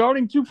he was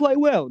starting to play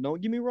well.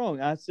 Don't get me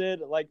wrong. I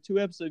said like 2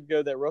 episodes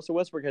ago that Russell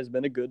Westbrook has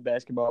been a good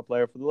basketball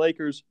player for the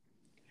Lakers,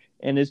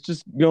 and it's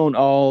just gone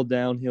all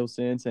downhill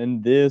since.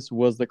 And this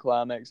was the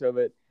climax of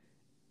it.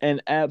 An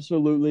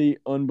absolutely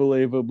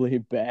unbelievably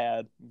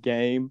bad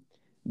game.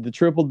 The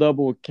triple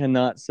double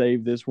cannot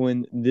save this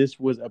one. This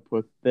was a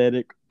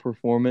pathetic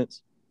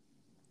performance.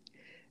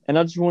 And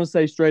I just want to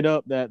say straight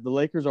up that the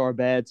Lakers are a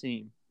bad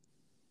team.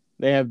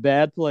 They have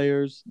bad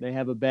players. They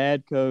have a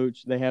bad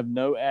coach. They have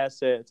no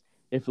assets.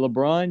 If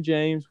LeBron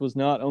James was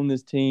not on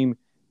this team,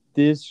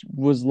 this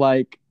was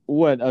like,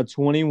 what, a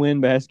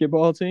 20-win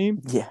basketball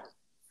team? Yeah.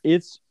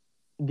 It's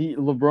the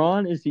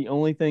LeBron is the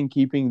only thing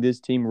keeping this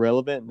team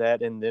relevant,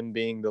 that and them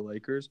being the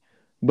Lakers.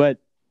 But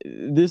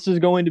this is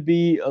going to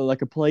be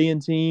like a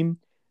play-in team.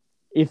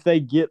 If they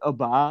get a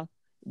bye,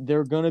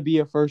 they're going to be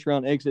a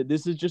first-round exit.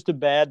 This is just a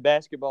bad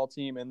basketball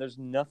team, and there's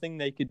nothing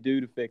they could do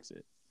to fix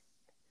it.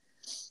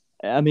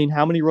 I mean,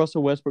 how many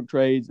Russell Westbrook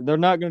trades? They're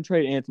not going to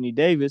trade Anthony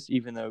Davis,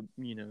 even though,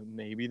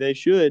 maybe they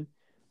should.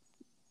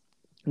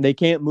 They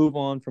can't move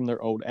on from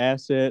their old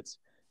assets.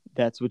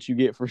 That's what you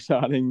get for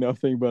signing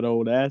nothing but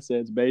old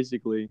assets,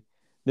 basically.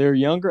 Their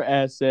younger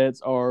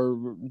assets are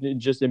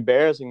just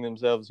embarrassing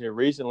themselves here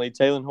recently.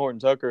 Taylor Horton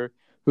Tucker,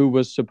 who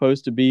was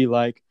supposed to be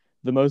like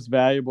the most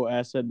valuable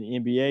asset in the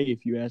NBA,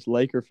 if you ask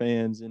Laker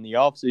fans in the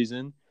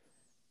offseason,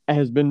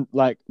 has been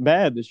like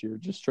bad this year,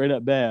 just straight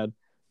up bad.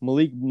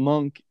 Malik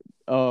Monk,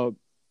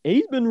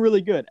 he's been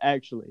really good,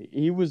 actually.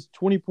 He was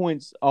 20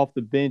 points off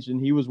the bench,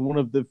 and he was one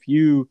of the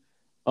few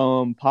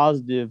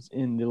positives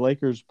in the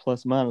Lakers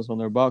plus minus on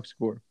their box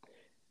score.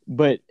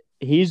 But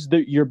he's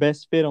your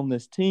best fit on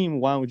this team.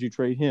 Why would you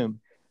trade him?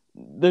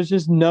 There's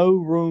just no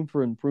room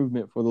for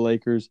improvement for the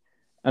Lakers.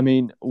 I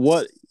mean,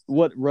 what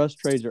rush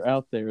trades are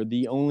out there?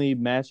 The only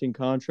matching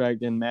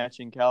contract and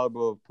matching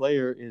caliber of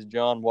player is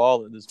John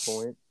Wall at this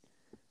point.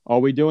 Are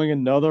we doing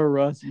another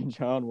Russ and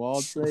John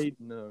Wall trade?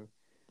 No.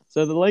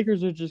 So the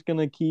Lakers are just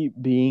gonna keep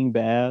being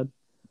bad.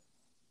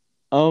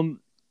 And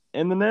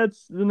the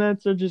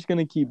Nets are just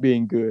gonna keep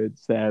being good,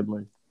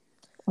 sadly.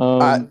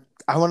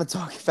 I want to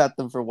talk about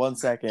them for 1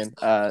 second,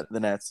 the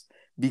Nets,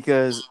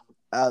 because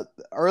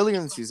earlier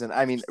in the season,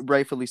 I mean,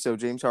 rightfully so,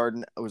 James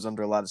Harden was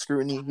under a lot of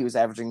scrutiny. He was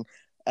averaging,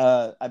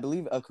 I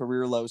believe, a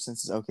career low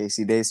since his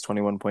OKC days,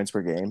 21 points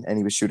per game, and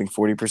he was shooting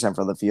 40%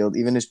 from the field.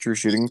 Even his true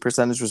shooting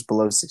percentage was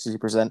below 60%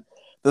 for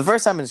the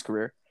first time in his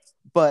career.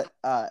 But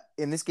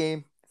in this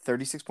game,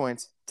 36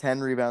 points,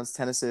 10 rebounds,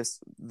 10 assists,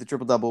 the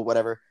triple-double,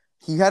 whatever.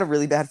 He had a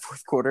really bad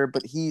fourth quarter,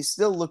 but he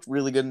still looked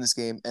really good in this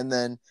game. And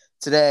then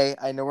today,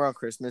 I know we're on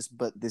Christmas,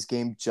 but this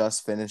game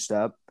just finished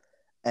up,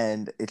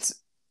 and it's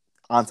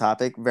on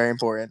topic, very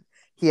important.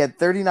 He had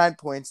 39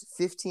 points,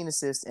 15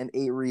 assists, and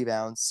 8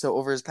 rebounds. So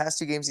over his past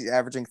 2 games, he's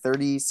averaging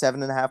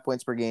 37.5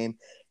 points per game,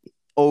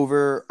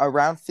 over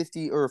around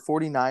 50 or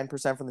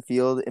 49% from the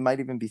field. It might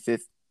even be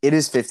 50. It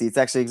is 50. It's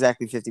actually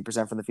exactly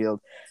 50% from the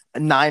field.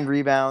 9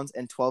 rebounds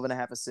and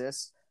 12.5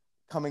 assists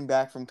coming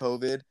back from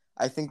COVID.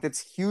 I think that's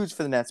huge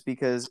for the Nets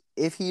because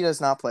if he does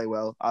not play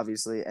well,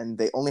 obviously, and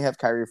they only have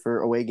Kyrie for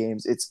away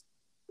games, it's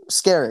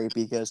scary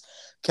because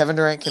Kevin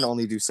Durant can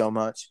only do so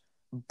much.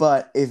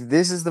 But if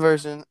this is the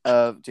version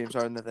of James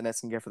Harden that the Nets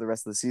can get for the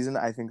rest of the season,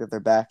 I think that they're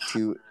back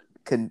to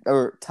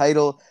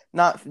title,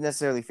 not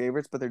necessarily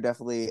favorites, but they're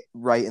definitely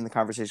right in the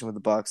conversation with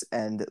the Bucks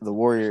and the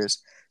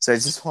Warriors. So I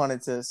just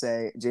wanted to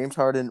say James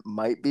Harden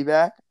might be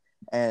back,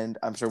 and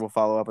I'm sure we'll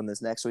follow up on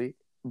this next week.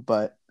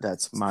 But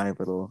that's my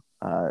little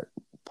part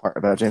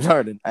about James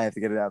Harden. I have to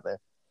get it out there.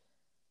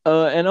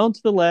 And on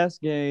to the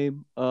last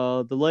game,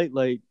 the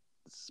late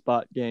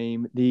spot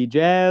game. The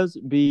Jazz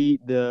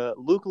beat the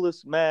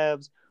Lucaless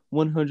Mavs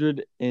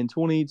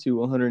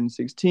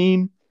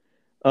 120-116.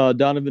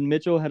 Donovan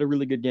Mitchell had a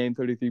really good game,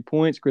 33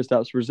 points.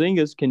 Kristaps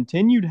Porzingis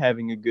continued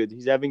having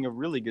he's having a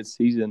really good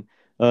season,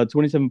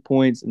 27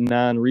 points,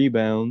 9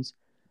 rebounds.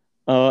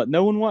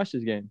 No one watched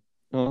this game.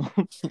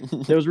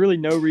 There was really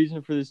no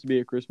reason for this to be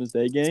a Christmas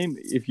Day game.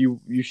 If you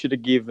should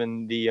have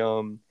given the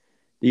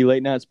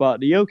late night spot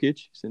to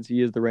Jokic, since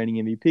he is the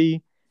reigning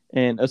MVP,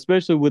 and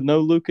especially with no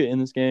Luka in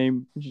this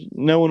game,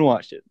 no one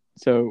watched it.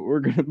 So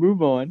we're gonna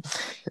move on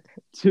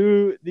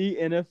to the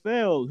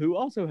NFL, who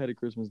also had a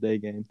Christmas Day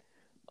game.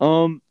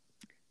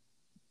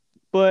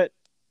 But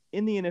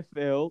in the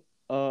NFL,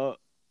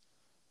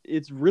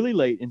 it's really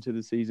late into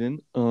the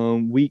season.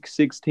 Week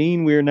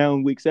 16, we are now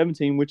in week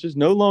 17, which is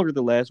no longer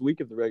the last week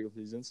of the regular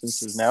season since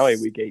there's now a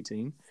week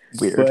 18.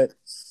 Weird. But,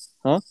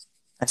 huh?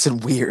 I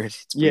said weird.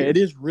 It's Yeah, it weird.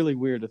 is really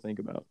weird to think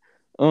about.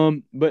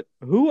 But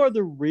who are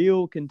the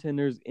real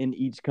contenders in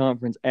each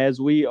conference as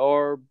we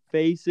are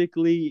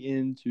basically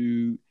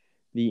into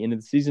the end of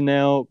the season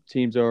now?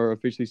 Teams are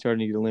officially starting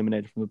to get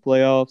eliminated from the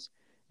playoffs,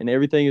 and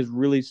everything is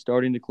really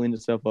starting to clean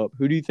itself up.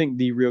 Who do you think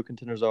the real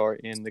contenders are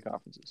in the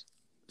conferences?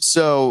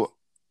 So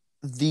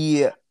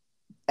the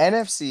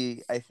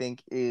NFC, I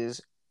think,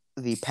 is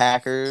the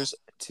Packers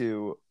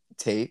to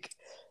take.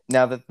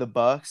 Now that the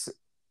Bucks,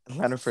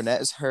 Leonard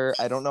Fournette is hurt.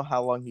 I don't know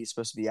how long he's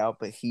supposed to be out,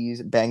 but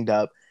he's banged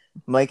up.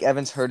 Mike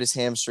Evans hurt his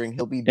hamstring.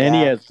 He'll be And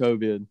he back. has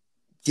COVID.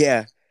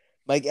 Yeah.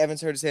 Mike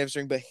Evans hurt his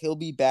hamstring, but he'll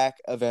be back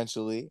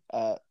eventually.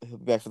 He'll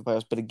be back for the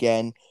playoffs. But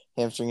again,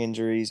 hamstring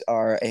injuries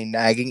are a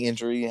nagging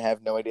injury. You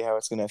have no idea how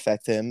it's going to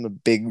affect him. A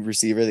big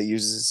receiver that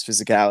uses his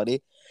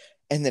physicality.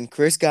 And then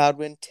Chris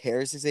Godwin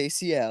tears his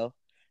ACL,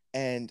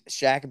 and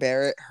Shaq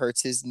Barrett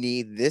hurts his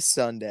knee this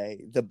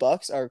Sunday. The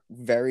Bucks are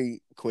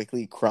very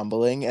quickly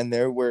crumbling, and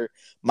there were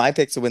my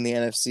picks to win the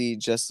NFC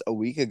just a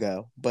week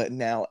ago. But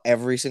now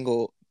every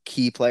single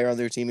key player on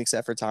their team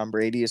except for Tom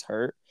Brady is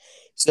hurt.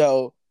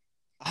 So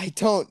I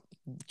don't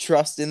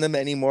trust in them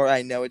anymore.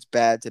 I know it's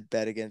bad to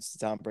bet against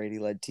the Tom Brady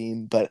led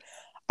team, but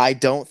I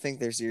don't think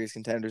they're serious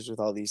contenders with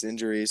all these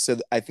injuries. So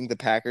I think the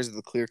Packers are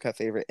the clear cut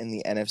favorite in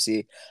the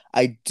NFC.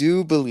 I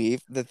do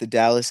believe that the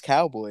Dallas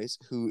Cowboys,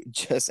 who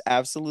just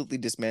absolutely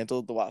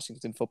dismantled the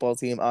Washington football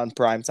team on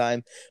prime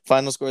time,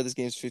 final score of this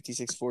game is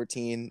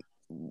 56-14.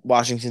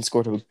 Washington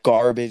scored a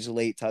garbage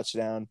late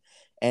touchdown,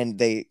 and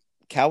they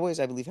Cowboys,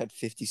 I believe, had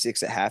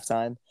 56 at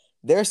halftime.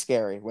 They're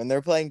scary. When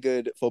they're playing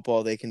good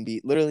football, they can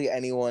beat literally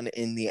anyone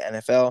in the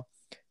NFL.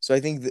 So I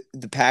think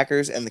the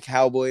Packers and the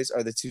Cowboys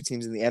are the two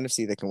teams in the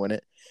NFC that can win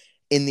it.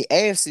 In the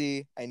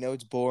AFC, I know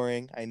it's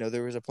boring. I know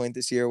there was a point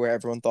this year where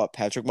everyone thought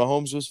Patrick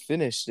Mahomes was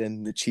finished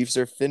and the Chiefs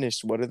are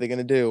finished. What are they going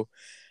to do?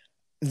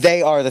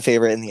 They are the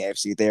favorite in the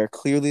AFC. They are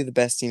clearly the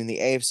best team in the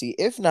AFC,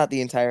 if not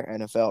the entire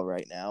NFL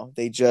right now.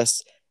 They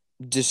just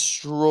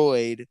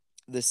destroyed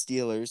the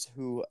Steelers,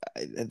 who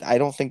I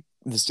don't think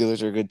the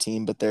Steelers are a good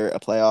team, but they're a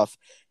playoff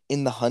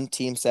in the hunt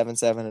team,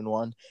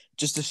 7-7-1.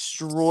 Just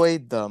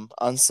destroyed them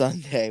on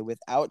Sunday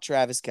without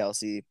Travis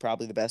Kelsey,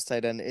 probably the best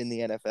tight end in the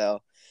NFL.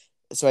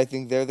 So I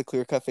think they're the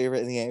clear cut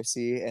favorite in the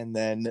AFC. And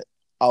then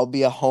I'll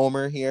be a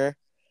homer here.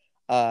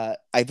 I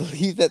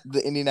believe that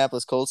the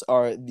Indianapolis Colts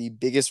are the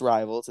biggest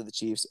rival to the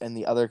Chiefs and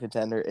the other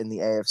contender in the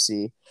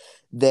AFC.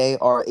 They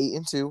are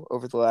 8-2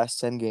 over the last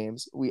 10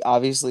 games. We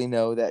obviously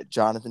know that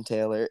Jonathan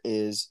Taylor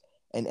is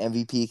an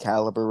MVP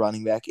caliber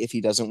running back. If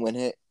he doesn't win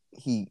it,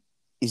 he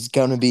is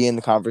going to be in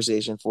the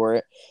conversation for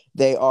it.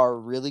 They are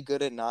really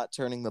good at not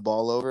turning the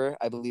ball over.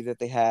 I believe that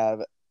they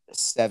have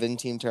 7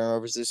 team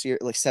turnovers this year,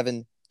 like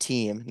 7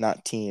 team,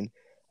 not teen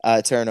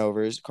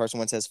turnovers. Carson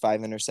Wentz has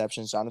 5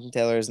 interceptions. Jonathan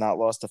Taylor has not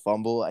lost a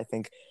fumble. I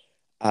think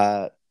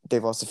uh,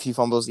 they've lost a few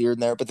fumbles here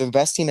and there, but they're the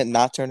best team at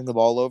not turning the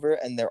ball over,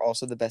 and they're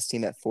also the best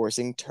team at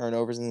forcing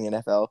turnovers in the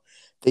NFL.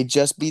 They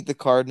just beat the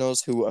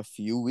Cardinals, who a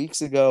few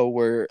weeks ago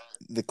were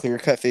the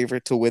clear-cut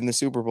favorite to win the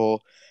Super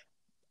Bowl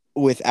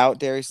without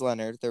Darius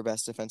Leonard, their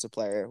best defensive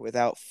player,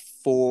 without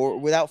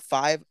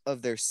 5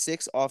 of their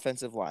 6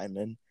 offensive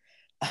linemen.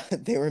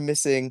 They were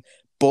missing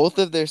both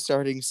of their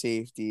starting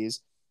safeties.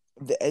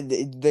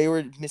 They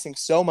were missing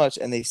so much,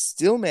 and they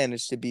still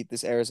managed to beat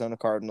this Arizona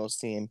Cardinals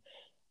team.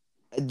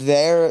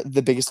 They're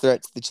the biggest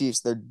threat to the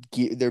Chiefs.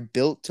 They're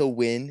built to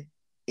win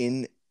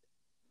in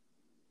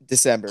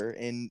December,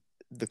 in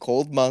the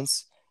cold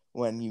months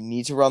when you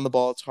need to run the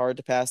ball. It's hard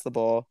to pass the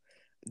ball.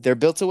 They're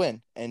built to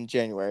win in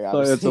January, So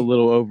it's a obviously.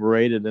 little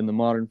overrated in the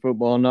modern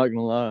football. I'm not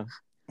gonna lie.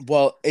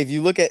 Well, if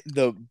you look at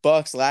the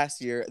Bucks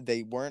last year,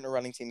 they weren't a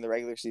running team in the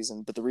regular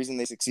season, but the reason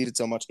they succeeded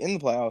so much in the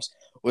playoffs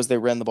was they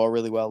ran the ball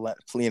really well.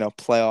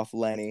 Playoff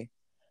Lenny.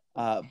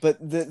 But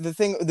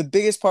the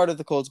biggest part of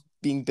the Colts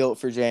being built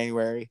for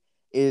January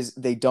is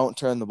they don't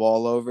turn the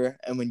ball over,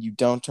 and when you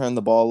don't turn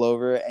the ball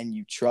over and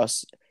you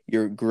trust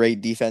your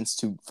great defense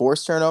to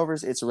force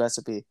turnovers, it's a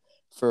recipe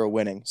for a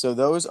winning. So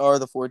those are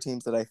the 4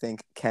 teams that I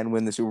think can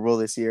win the Super Bowl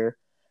this year,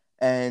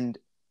 and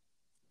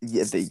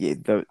yeah,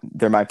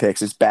 they're my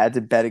picks. It's bad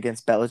to bet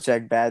against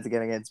Belichick, bad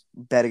to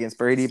bet against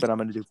Brady, but I'm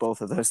going to do both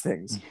of those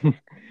things.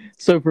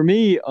 So for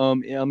me,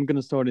 I'm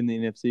gonna start in the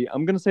NFC.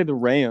 I'm gonna say the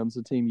Rams,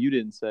 a team you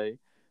didn't say.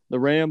 The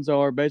Rams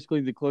are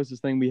basically the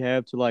closest thing we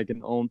have to like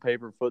an on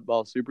paper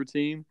football super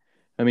team.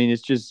 I mean,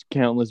 it's just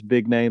countless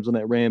big names on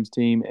that Rams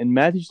team, and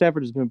Matthew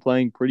Stafford has been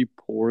playing pretty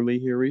poorly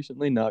here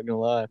recently. Not gonna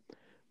lie,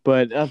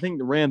 but I think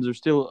the Rams are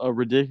still a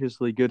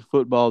ridiculously good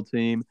football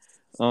team.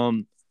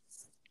 Um,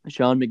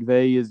 Sean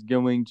McVay is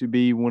going to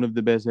be one of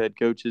the best head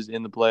coaches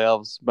in the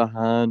playoffs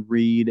behind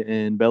Reed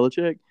and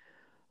Belichick,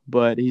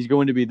 but he's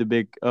going to be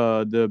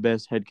the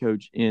best head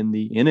coach in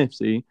the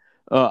NFC.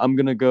 I'm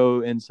gonna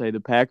go and say the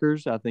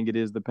Packers. I think it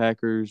is the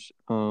Packers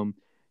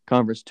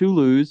conference to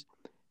lose,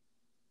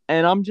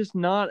 and I'm just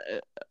not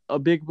a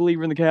big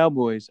believer in the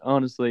Cowboys.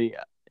 Honestly,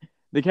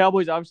 The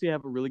Cowboys obviously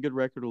have a really good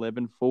record,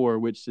 11-4,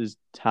 which is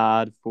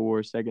tied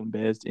for second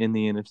best in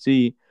the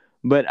NFC.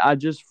 But I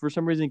just, for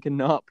some reason,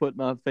 cannot put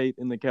my faith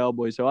in the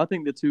Cowboys. So I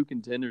think the two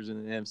contenders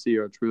in the NFC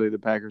are truly the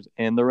Packers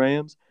and the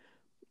Rams,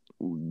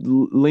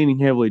 leaning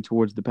heavily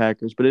towards the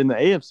Packers. But in the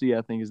AFC,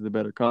 I think is the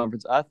better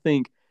conference. I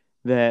think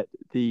that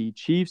the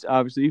Chiefs,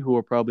 obviously, who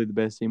are probably the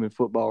best team in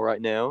football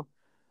right now,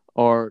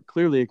 are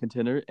clearly a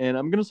contender. And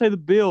I'm going to say the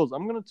Bills.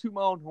 I'm going to toot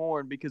my own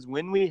horn because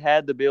when we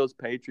had the Bills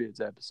Patriots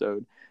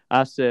episode,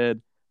 I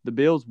said the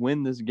Bills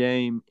win this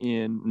game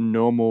in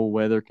normal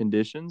weather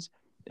conditions.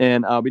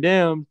 And I'll be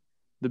damned.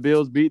 The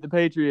Bills beat the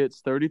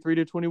Patriots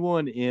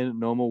 33-21 in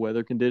normal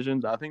weather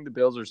conditions. I think the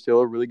Bills are still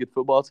a really good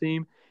football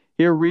team.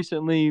 Here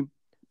recently,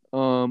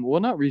 well,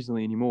 not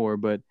recently anymore,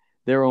 but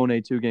they're on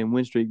a 2-game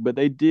win streak. But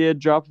they did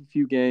drop a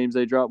few games.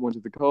 They dropped one to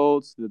the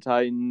Colts, the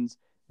Titans,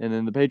 and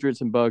then the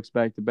Patriots and Bucks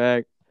back to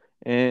back.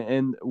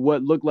 And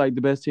what looked like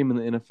the best team in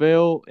the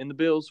NFL and the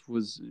Bills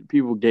was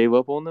people gave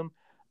up on them.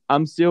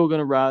 I'm still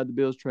gonna ride the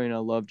Bills train. I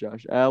love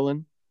Josh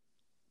Allen.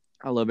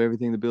 I love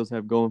everything the Bills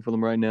have going for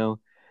them right now.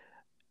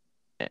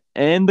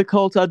 And the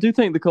Colts, I do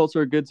think the Colts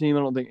are a good team. I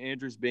don't think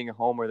Andrew's being a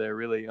homer there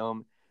really.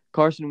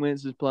 Carson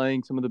Wentz is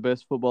playing some of the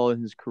best football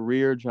in his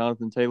career.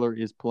 Jonathan Taylor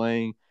is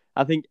playing.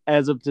 I think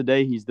as of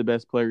today, he's the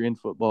best player in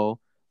football,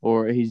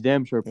 or he's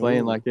damn sure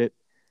playing Ooh. like it.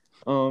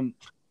 Um,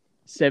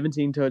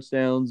 17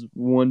 touchdowns,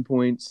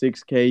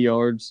 1.6K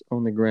yards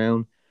on the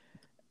ground.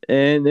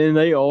 And then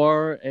they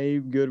are a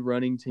good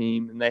running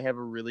team, and they have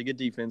a really good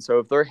defense. So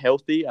if they're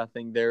healthy, I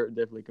think they're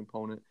definitely a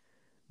component.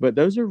 But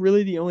those are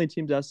really the only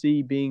teams I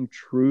see being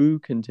true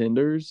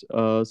contenders.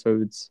 So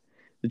it's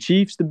the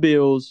Chiefs, the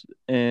Bills,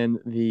 and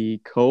the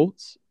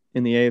Colts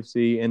in the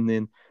AFC, and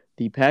then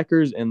the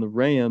Packers and the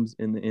Rams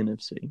in the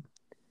NFC.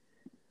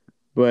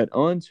 But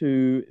on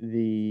to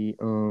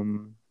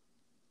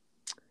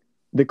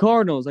the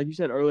Cardinals, like you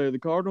said earlier, the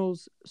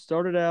Cardinals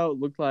started out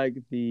looked like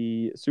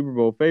the Super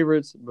Bowl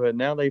favorites, but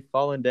now they've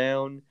fallen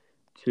down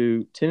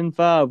to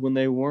 10-5 when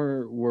they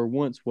were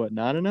once what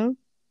 9-0.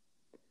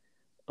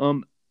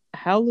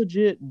 How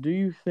legit do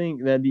you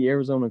think that the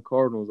Arizona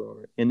Cardinals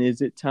are, and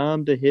is it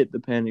time to hit the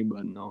panic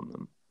button on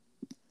them?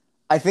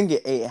 I think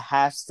it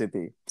has to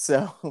be.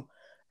 So,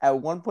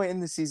 at one point in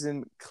the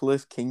season,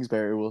 Cliff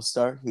Kingsbury will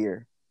start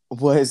here.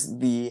 Was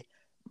the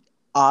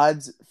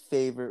odds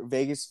favor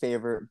Vegas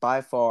favorite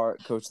by far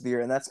coach of the year,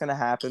 and that's going to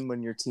happen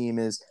when your team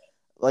is,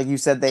 like you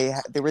said, they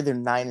were either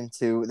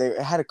 9-2.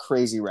 They had a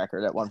crazy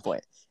record at one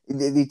point.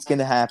 It's going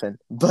to happen,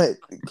 but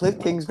Cliff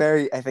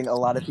Kingsbury, I think a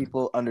lot of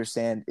people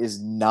understand, is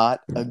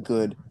not a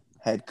good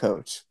head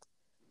coach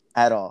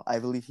at all. I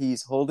believe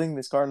he's holding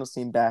this Cardinals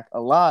team back a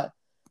lot,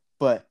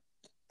 but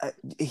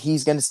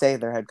he's going to stay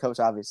their head coach,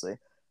 obviously.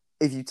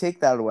 If you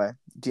take that away,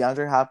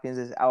 DeAndre Hopkins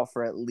is out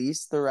for at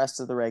least the rest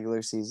of the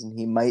regular season.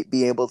 He might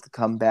be able to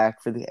come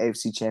back for the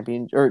NFC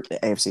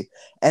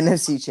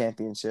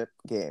championship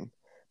game,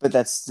 but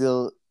that's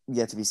still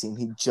yet to be seen.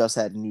 He just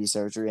had knee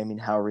surgery. I mean,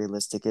 how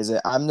realistic is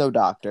it? I'm no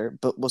doctor,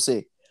 but we'll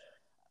see.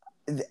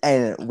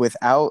 And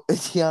without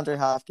DeAndre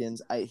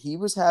Hopkins, he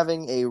was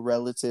having a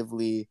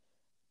relatively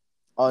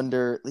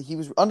he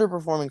was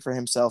underperforming for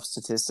himself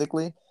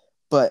statistically,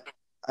 but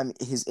I mean,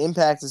 his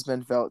impact has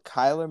been felt.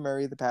 Kyler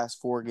Murray the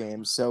past 4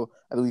 games, so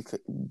I believe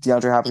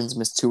DeAndre Hopkins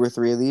missed 2 or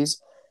 3 of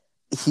these.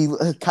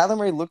 Kyler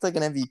Murray looked like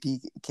an MVP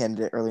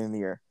candidate earlier in the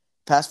year.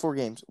 Past 4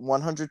 games,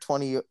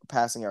 120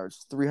 passing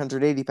yards,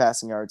 380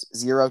 passing yards,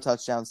 0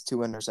 touchdowns, 2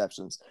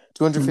 interceptions,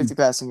 250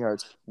 passing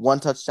yards, 1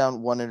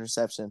 touchdown, 1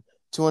 interception,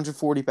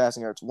 240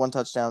 passing yards, 1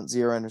 touchdown,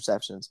 0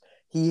 interceptions.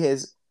 He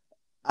has,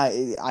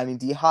 I mean,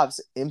 D Hop's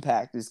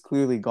impact is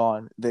clearly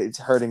gone. It's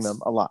hurting them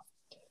a lot.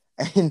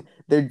 And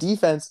their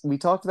defense, we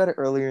talked about it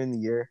earlier in the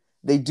year.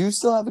 They do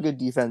still have a good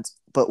defense,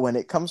 but when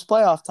it comes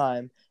playoff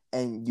time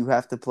and you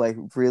have to play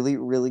really,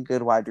 really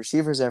good wide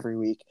receivers every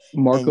week,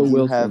 Marco and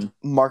you have Wilson.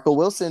 Marco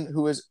Wilson,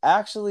 who has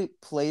actually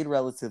played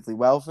relatively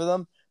well for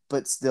them,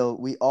 but still,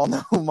 we all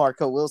know who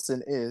Marco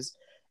Wilson is.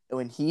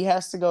 When he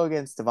has to go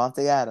against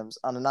Devontae Adams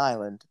on an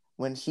island,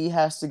 when he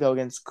has to go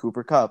against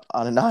Cooper Kupp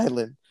on an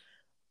island,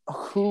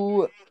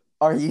 who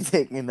are you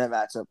taking in that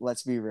matchup?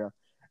 Let's be real.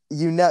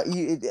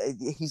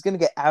 He's going to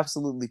get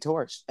absolutely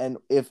torched. And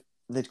if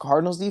the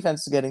Cardinals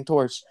defense is getting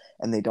torched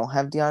and they don't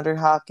have DeAndre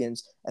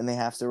Hopkins and they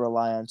have to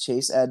rely on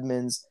Chase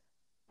Edmonds,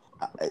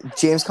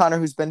 James Conner,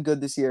 who's been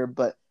good this year,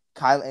 but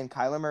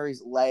Kyler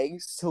Murray's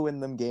legs to win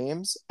them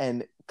games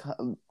and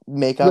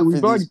make But up for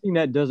we've already these. seen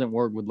that doesn't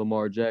work with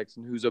Lamar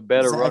Jackson, who's a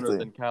better runner Exactly.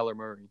 than Kyler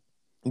Murray.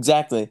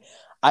 Exactly.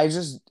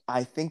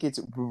 I think it's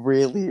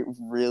really,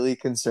 really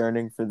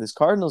concerning for this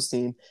Cardinals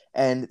team.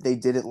 And they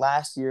did it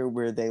last year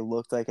where they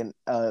looked like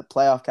a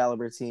playoff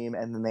caliber team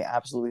and then they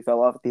absolutely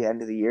fell off at the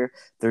end of the year.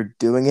 They're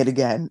doing it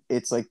again.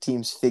 It's like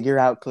teams figure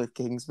out Cliff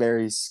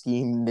Kingsbury's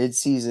scheme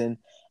midseason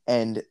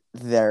and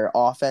their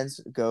offense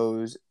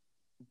goes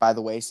by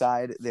the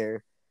wayside.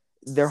 Their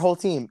whole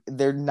team,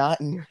 they're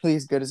not nearly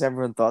as good as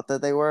everyone thought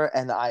that they were.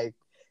 And I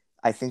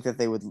think that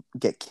they would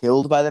get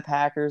killed by the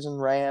Packers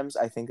and Rams.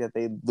 I think that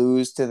they'd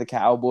lose to the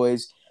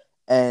Cowboys.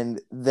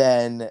 And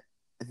then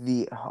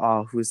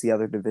who's the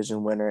other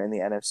division winner in the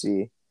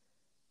NFC?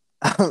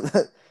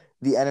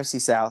 The NFC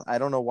South. I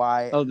don't know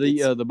why Oh,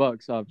 it's. the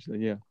Bucks, obviously,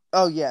 yeah.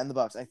 Oh yeah, and the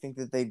Bucks. I think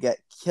that they'd get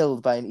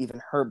killed by an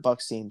even hurt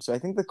Bucks team. So I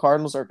think the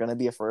Cardinals are going to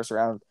be a first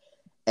round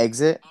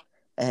exit,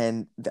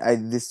 and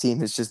this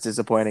team is just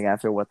disappointing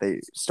after what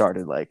they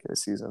started like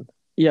this season.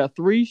 Yeah,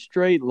 three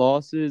straight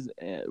losses,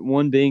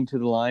 one being to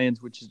the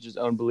Lions, which is just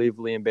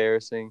unbelievably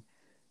embarrassing.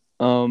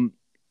 Um,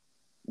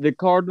 the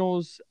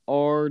Cardinals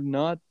are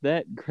not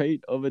that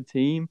great of a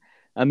team.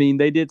 I mean,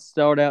 they did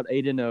start out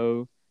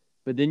 8-0,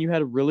 but then you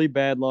had a really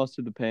bad loss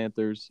to the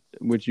Panthers,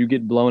 which you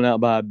get blown out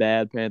by a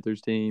bad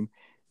Panthers team.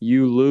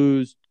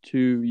 You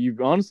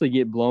honestly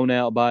get blown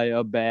out by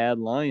a bad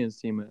Lions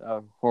team,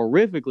 a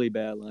horrifically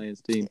bad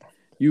Lions team.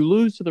 You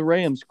lose to the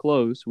Rams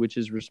close, which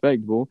is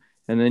respectable,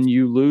 and then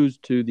you lose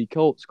to the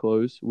Colts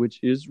close, which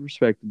is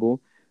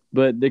respectable.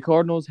 But the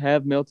Cardinals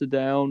have melted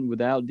down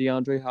without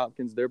DeAndre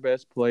Hopkins, their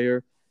best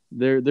player.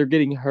 They're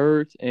getting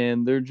hurt,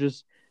 and they're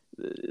just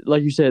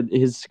like you said,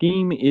 his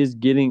scheme is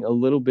getting a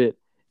little bit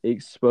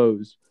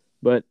exposed.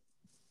 But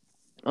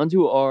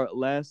onto our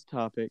last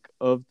topic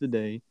of the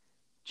day.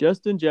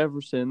 Justin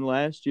Jefferson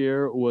last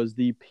year was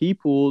the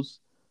People's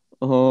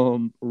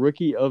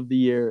Rookie of the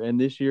Year, and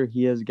this year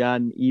he has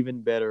gotten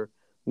even better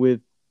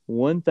with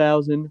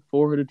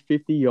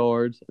 1,450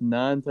 yards,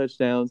 9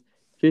 touchdowns,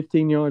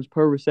 15 yards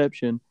per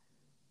reception.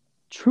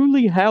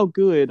 Truly, how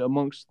good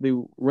amongst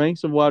the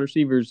ranks of wide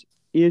receivers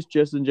is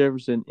Justin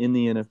Jefferson in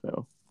the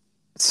NFL?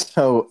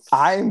 So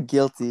I'm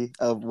guilty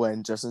of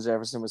when Justin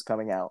Jefferson was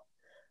coming out.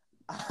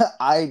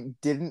 I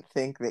didn't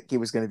think that he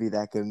was going to be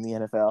that good in the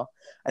NFL.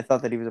 I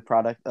thought that he was a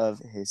product of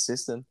his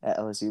system at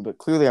LSU, but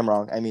clearly I'm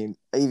wrong. I mean,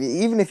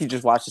 even if you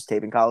just watch his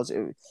tape in college,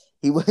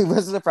 he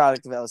wasn't a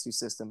product of LSU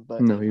system.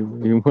 But No, he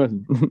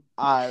wasn't.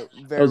 I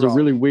That very was a wrong.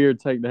 really weird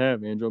take to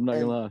have, Andrew. I'm not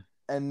gonna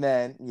And lie.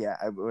 then yeah,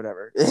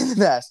 whatever. In the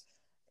best.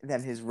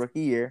 Then his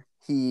rookie year,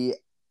 he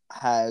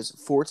has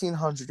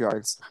 1,400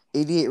 yards,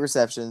 88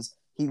 receptions.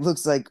 He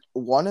looks like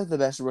one of the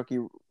best rookie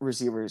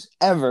receivers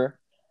ever.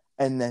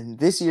 And then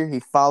this year he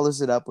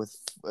follows it up with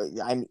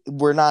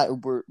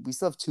we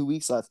still have 2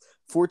 weeks left.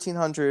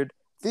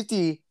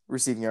 1,450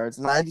 receiving yards,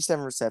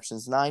 97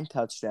 receptions, 9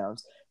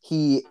 touchdowns.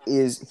 He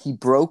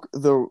broke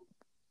the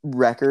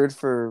record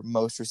for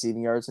most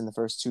receiving yards in the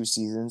first 2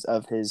 seasons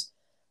of his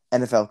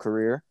NFL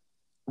career,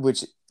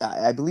 which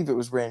I believe it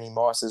was Randy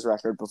Moss's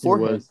record It before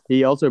him. was.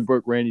 He also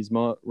broke Randy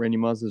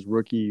Moss's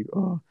rookie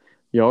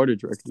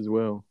yardage record as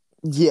well.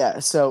 Yeah,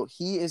 so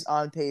he is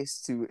on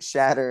pace to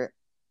shatter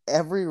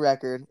every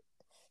record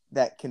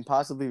that can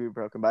possibly be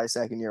broken by a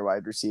second-year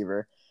wide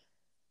receiver,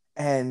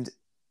 and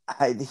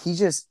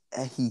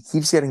he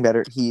keeps getting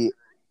better.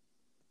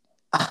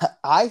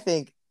 I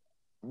think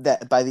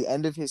that by the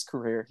end of his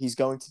career, he's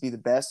going to be the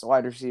best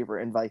wide receiver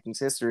in Vikings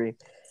history,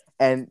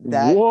 and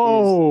that is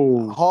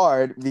Whoa!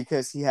 hard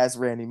because he has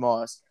Randy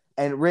Moss.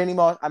 And Randy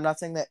Moss, I'm not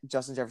saying that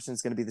Justin Jefferson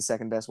is going to be the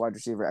second best wide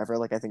receiver ever,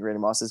 like I think Randy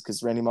Moss is,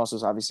 because Randy Moss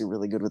was obviously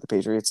really good with the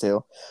Patriots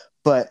too.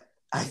 But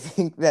I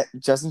think that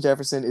Justin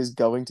Jefferson is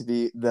going to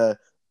be the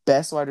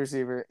best wide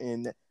receiver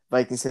in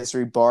Vikings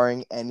history,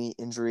 barring any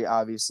injury,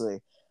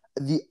 obviously.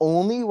 The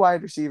only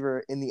wide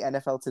receiver in the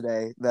NFL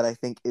today that I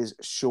think is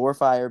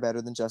surefire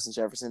better than Justin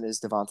Jefferson is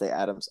Devontae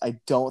Adams. I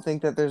don't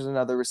think that there's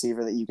another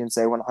receiver that you can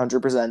say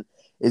 100%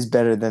 is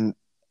better than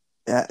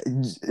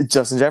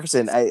Justin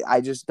Jefferson.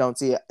 I just don't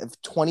see it.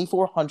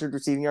 2,400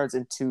 receiving yards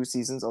in 2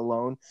 seasons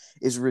alone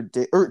is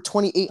ridiculous. Or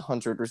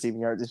 2,800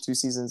 receiving yards in 2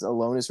 seasons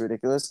alone is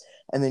ridiculous.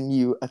 And then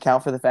you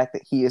account for the fact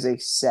that he is a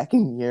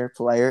second-year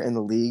player in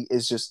the league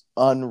is just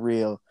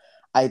unreal.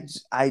 I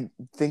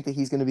think that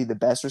he's going to be the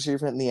best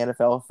receiver in the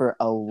NFL for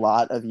a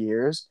lot of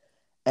years.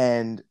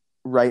 And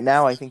right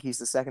now, I think he's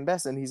the second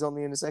best, and he's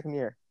only in his second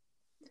year.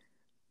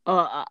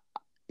 I,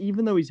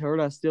 even though he's hurt,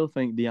 I still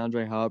think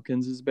DeAndre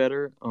Hopkins is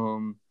better.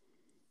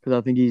 Because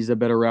I think he's a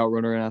better route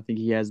runner, and I think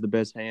he has the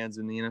best hands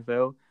in the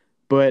NFL.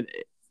 But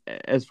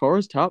as far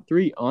as top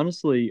three,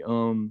 honestly,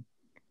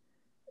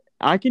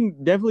 I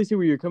can definitely see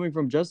where you're coming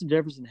from. Justin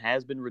Jefferson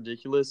has been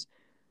ridiculous.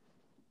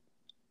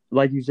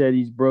 Like you said,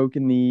 he's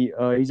broken the.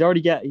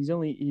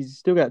 He's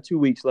still got 2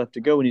 weeks left to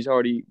go, and he's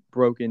already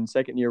broken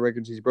second year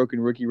records. He's broken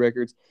rookie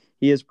records.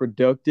 He is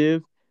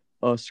productive,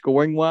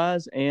 scoring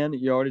wise and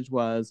yardage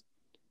wise.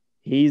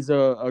 He's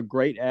a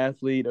great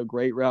athlete, a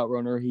great route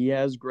runner. He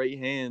has great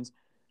hands.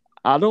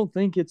 I don't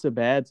think it's a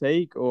bad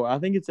take, or I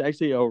think it's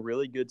actually a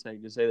really good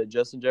take to say that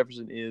Justin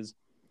Jefferson is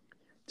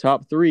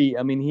top three.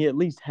 I mean, he at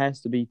least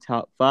has to be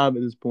top five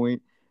at this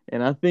point.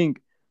 And I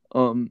think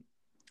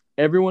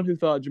everyone who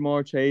thought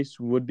Jamar Chase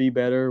would be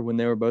better when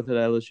they were both at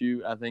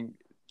LSU, I think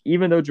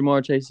even though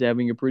Jamar Chase is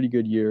having a pretty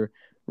good year,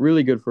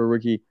 really good for a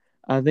rookie,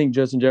 I think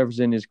Justin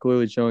Jefferson is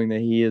clearly showing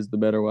that he is the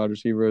better wide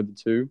receiver of the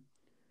two.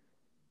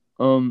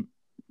 Um,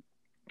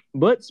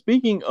 but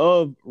speaking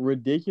of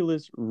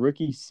ridiculous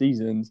rookie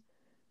seasons,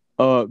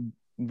 uh,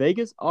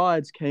 Vegas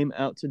odds came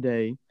out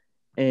today,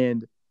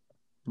 and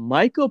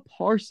Micah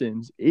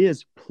Parsons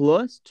is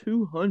plus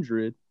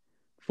 200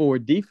 for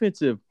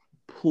defensive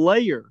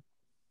player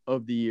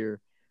of the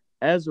year.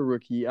 as a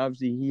rookie.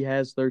 Obviously, he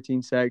has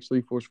 13 sacks,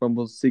 3 forced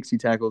fumbles, 60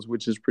 tackles,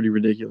 which is pretty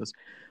ridiculous.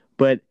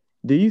 But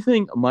do you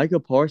think Micah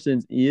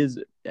Parsons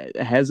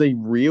has a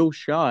real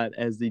shot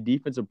as the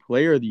defensive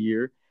player of the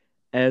year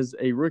as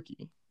a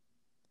rookie?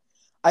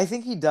 I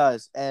think he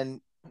does,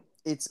 and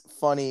it's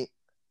funny.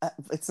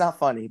 It's not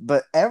funny,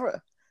 but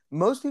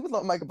most people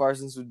thought Micah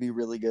Parsons would be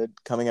really good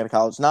coming out of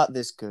college. Not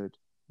this good,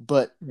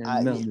 but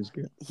And none is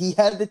good. he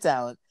had the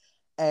talent,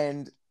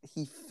 and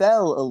he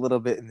fell a little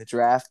bit in the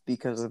draft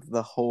because of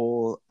the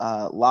whole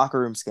locker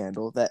room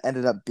scandal that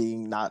ended up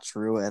being not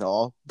true at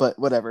all. But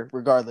whatever,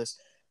 regardless.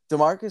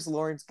 DeMarcus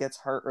Lawrence gets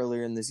hurt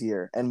earlier in this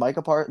year, and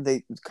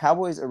the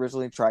Cowboys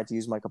originally tried to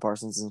use Micah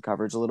Parsons in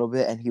coverage a little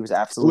bit, and he was Which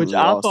absolutely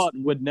I lost. thought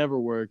would never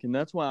work, and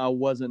that's why I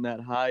wasn't that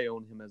high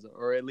on him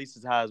or at least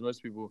as high as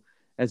most people,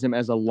 as him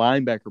as a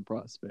linebacker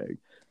prospect.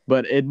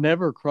 But it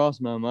never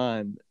crossed my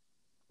mind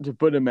to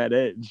put him at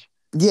edge.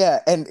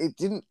 Yeah, and it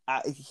didn't.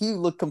 He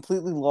looked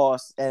completely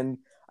lost, and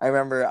I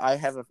remember I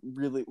have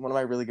one of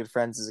my really good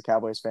friends is a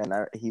Cowboys fan.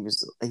 He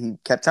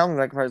kept telling me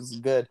Micah Parsons is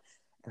good,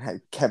 and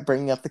I kept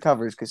bringing up the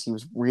coverage because he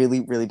was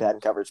really really bad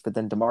in coverage. But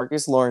then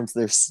Demarcus Lawrence,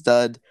 their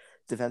stud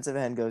defensive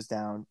end, goes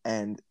down,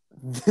 and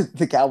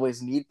the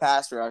Cowboys need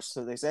pass rush,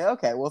 so they say,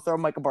 okay, we'll throw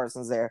Micah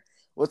Parsons there.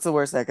 What's the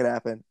worst that could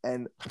happen?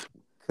 And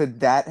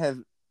could that have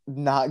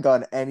not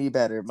gone any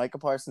better? Micah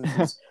Parsons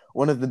is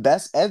one of the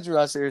best edge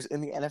rushers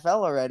in the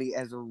NFL already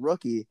as a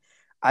rookie.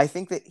 I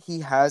think that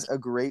he has a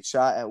great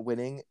shot at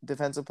winning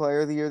Defensive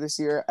Player of the Year this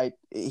year.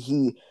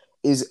 He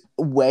is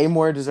way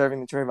more deserving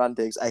than Trayvon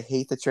Diggs. I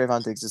hate that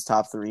Trayvon Diggs is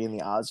top 3 in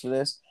the odds for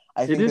this.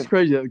 I It think is that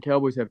crazy that the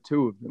Cowboys have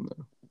two of them,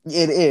 though.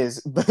 it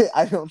is, but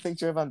I don't think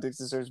Trayvon Diggs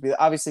deserves to be.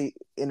 Obviously,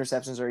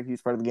 interceptions are a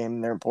huge part of the game,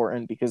 and they're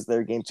important because they're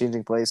a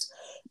game-changing plays.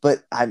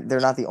 But they're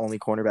not the only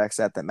cornerback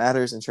set that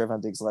matters, and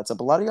Trayvon Diggs lets up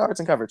a lot of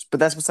yards in coverage. But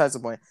that's besides the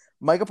point.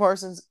 Micah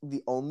Parsons,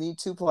 the only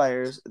two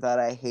players that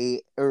I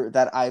hate or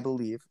that I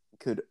believe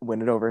could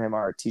win it over him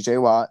are T.J.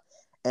 Watt,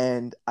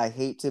 and I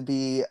hate to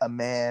be a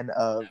man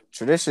of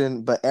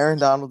tradition, but Aaron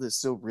Donald is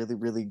still really,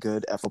 really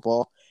good at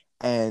football,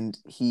 and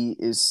he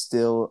is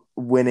still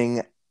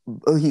winning.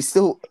 He's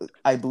still,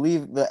 I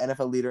believe, the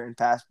NFL leader in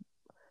pass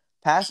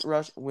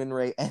rush win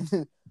rate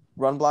and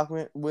run block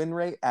win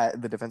rate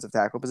at the defensive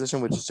tackle position,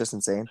 which is just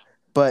insane.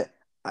 But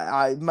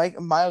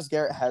Myles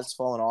Garrett has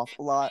fallen off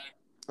a lot.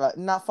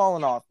 Not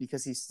fallen off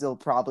because he's still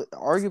probably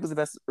arguably the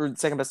best or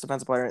second best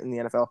defensive player in the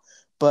NFL,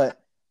 but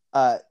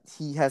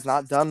he has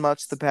not done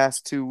much the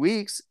past 2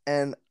 weeks,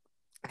 and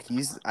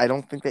I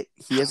don't think that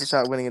he has a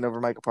shot winning it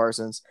over Micah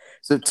Parsons.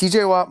 So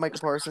TJ Watt, Micah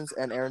Parsons,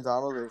 and Aaron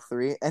Donald are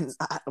 3. And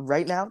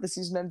right now, the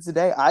season ends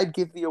today. I'd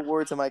give the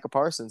award to Micah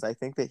Parsons. I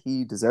think that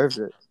he deserves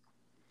it.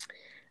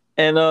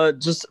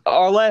 And just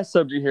our last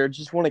subject here,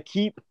 just want to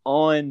keep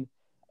on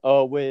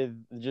with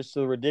just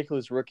the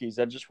ridiculous rookies.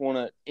 I just want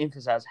to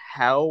emphasize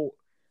how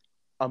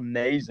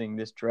amazing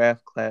this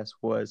draft class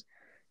was.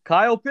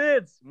 Kyle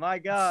Pitts, my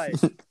guy.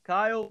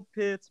 Kyle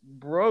Pitts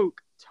broke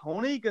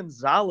Tony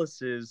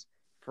Gonzalez's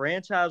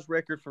franchise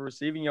record for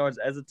receiving yards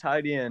as a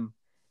tight end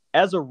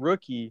as a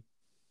rookie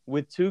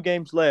with 2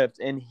 games left.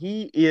 And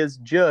he is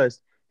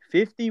just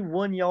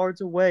 51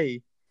 yards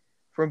away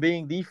from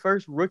being the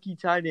first rookie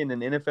tight end in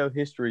NFL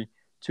history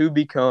to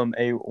become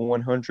a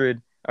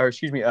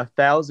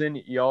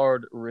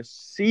 1,000-yard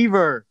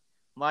receiver.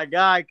 My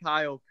guy,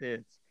 Kyle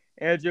Pitts.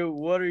 Andrew,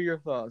 what are your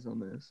thoughts on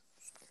this?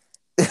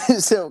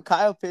 So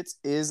Kyle Pitts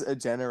is a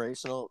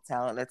generational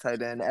talent at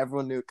tight end.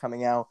 Everyone knew it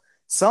coming out.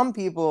 Some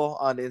people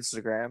on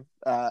Instagram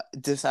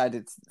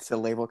decided to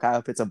label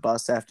Kyle Pitts a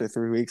bust after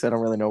 3 weeks. I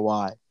don't really know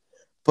why.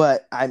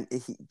 But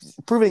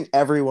proving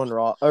everyone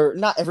wrong, or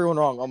not everyone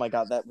wrong. Oh my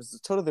God, that was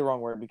totally the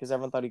wrong word because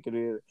everyone thought he could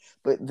do it.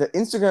 But the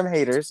Instagram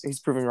haters, he's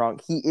proving wrong.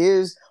 He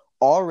is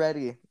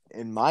already,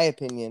 in my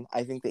opinion,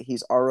 I think that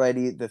he's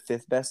already the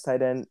 5th best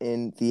tight end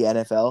in the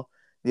NFL.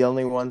 The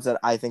only ones that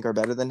I think are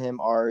better than him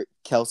are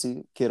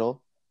Kelsey,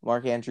 Kittle,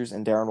 Mark Andrews,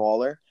 and Darren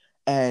Waller.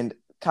 And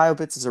Kyle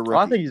Pitts is a rookie.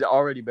 I think he's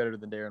already better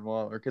than Darren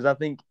Waller because I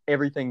think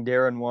everything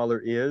Darren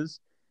Waller is,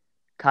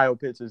 Kyle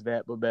Pitts is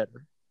that, but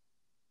better.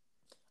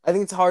 I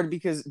think it's hard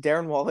because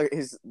Darren Waller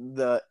is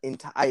the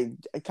entire.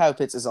 Kyle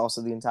Pitts is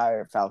also the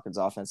entire Falcons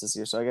offense this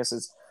year. So I guess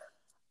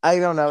I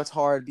don't know. It's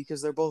hard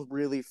because they're both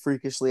really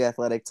freakishly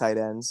athletic tight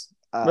ends.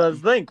 But the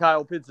thing,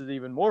 Kyle Pitts is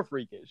even more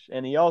freakish,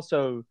 and he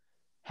also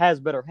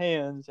has better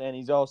hands, and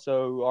he's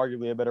also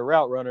arguably a better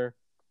route runner.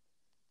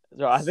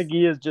 So I think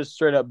he is just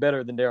straight up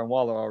better than Darren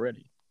Waller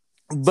already.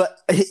 But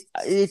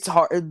it's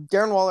hard.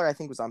 Darren Waller, I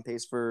think, was on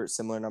pace for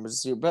similar numbers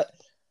this year. But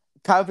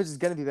Kyle Pitts is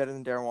going to be better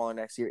than Darren Waller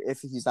next year if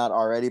he's not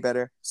already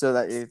better. So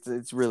that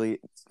it's really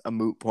a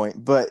moot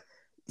point. But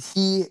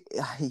he's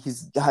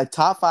a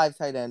top 5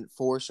 tight end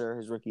for sure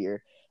his rookie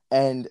year.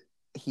 And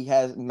he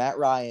has Matt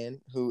Ryan,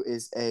 who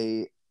is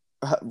a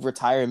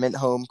retirement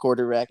home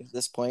quarterback at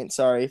this point.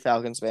 Sorry,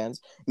 Falcons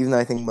fans. Even though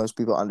I think most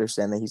people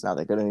understand that he's not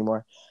that good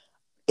anymore.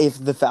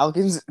 If the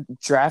Falcons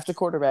draft a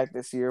quarterback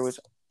this year, which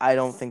I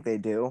don't think they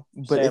do,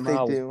 but Sam if they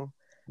Howell. do,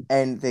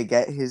 and they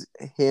get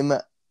him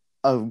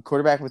a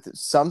quarterback with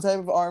some type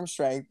of arm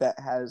strength that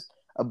has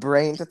a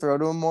brain to throw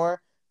to him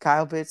more.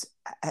 Kyle Pitts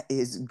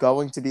is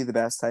going to be the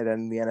best tight end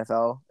in the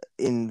NFL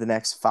in the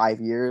next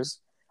 5 years.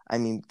 I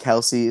mean,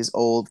 Kelsey is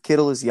old,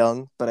 Kittle is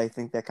young, but I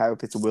think that Kyle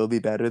Pitts will be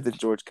better than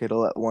George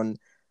Kittle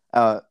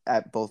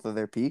at both of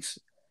their peaks.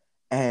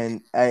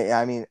 And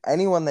I mean,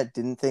 anyone that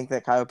didn't think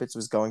that Kyle Pitts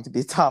was going to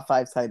be a top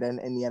 5 tight end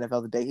in the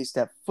NFL the day he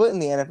stepped foot in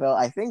the NFL,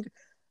 I think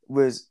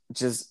was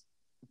just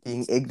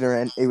being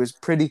ignorant. It was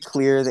pretty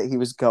clear that he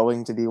was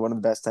going to be one of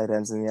the best tight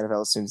ends in the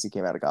NFL as soon as he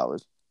came out of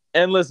college.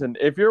 And listen,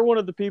 if you're one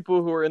of the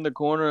people who are in the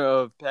corner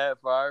of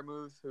Pat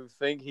Freiermuth who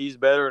think he's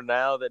better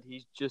now that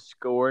he's just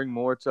scoring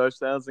more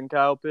touchdowns than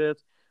Kyle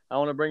Pitts, I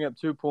want to bring up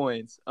 2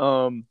 points.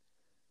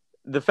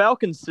 The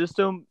Falcons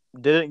system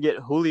didn't get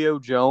Julio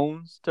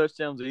Jones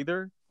touchdowns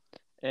either.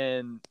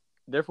 And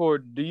therefore,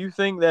 do you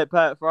think that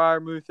Pat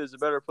Freiermuth is a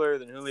better player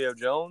than Julio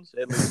Jones,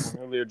 at least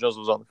when Julio Jones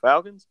was on the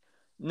Falcons?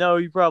 No,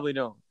 you probably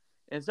don't.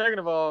 And second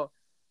of all,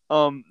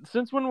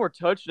 since when were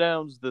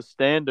touchdowns the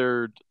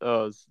standard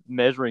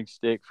measuring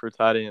stick for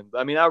tight ends?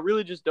 I mean, I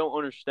really just don't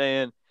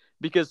understand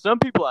because some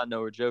people I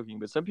know are joking,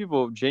 but some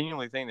people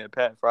genuinely think that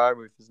Pat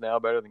Freiermuth is now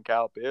better than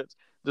Kyle Pitts,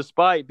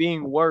 despite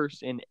being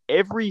worse in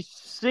every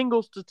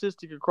single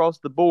statistic across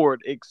the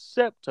board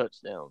except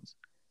touchdowns.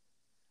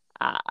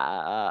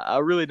 I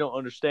really don't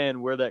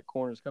understand where that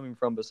corner is coming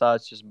from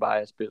besides just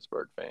biased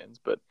Pittsburgh fans.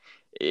 But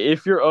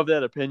if you're of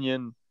that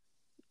opinion,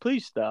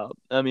 please stop.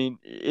 I mean,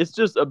 it's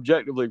just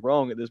objectively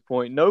wrong at this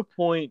point. No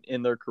point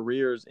in their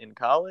careers in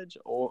college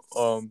or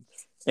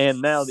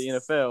and now the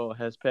NFL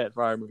has Pat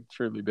Freiermuth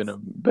truly been a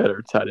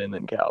better tight end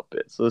than Kyle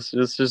Pitts. So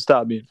let's just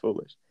stop being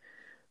foolish.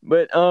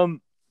 But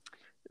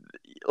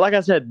like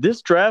I said,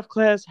 this draft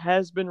class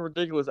has been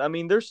ridiculous. I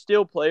mean, there's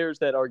still players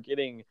that are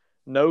getting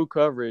no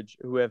coverage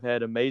who have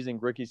had amazing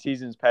rookie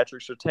seasons.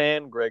 Patrick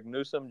Surtain, Greg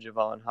Newsome,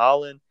 Javon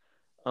Holland.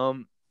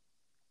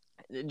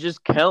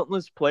 Just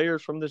countless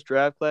players from this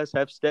draft class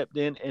have stepped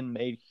in and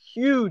made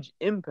huge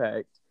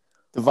impact.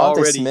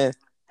 Devontae Smith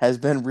has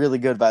been really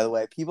good, by the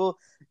way. People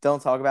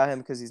don't talk about him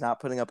because he's not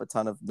putting up a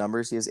ton of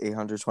numbers. He has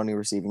 820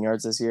 receiving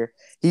yards this year.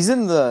 He's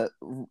in the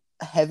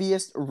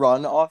heaviest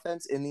run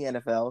offense in the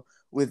NFL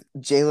with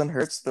Jalen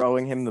Hurts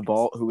throwing him the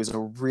ball, who is a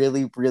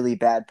really, really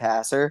bad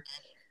passer.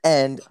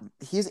 And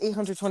he has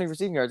 820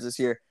 receiving yards this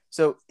year.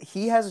 So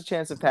he has a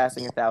chance of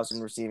passing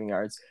 1,000 receiving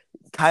yards.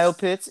 Kyle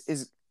Pitts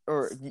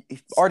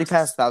already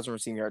passed 1,000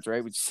 receiving yards,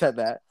 right? We just said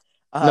that.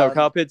 No,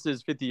 Kyle Pitts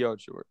is 50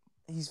 yards short.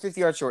 He's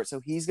 50 yards short, so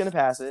he's going to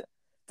pass it.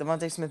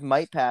 Devontae Smith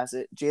might pass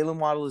it. Jalen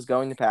Waddle is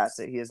going to pass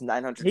it. He has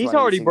 920. He's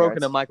already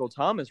broken a Michael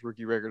Thomas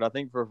rookie record, I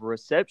think, for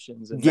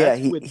receptions. And yeah,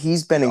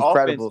 he's been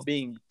incredible. Offense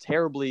being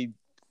terribly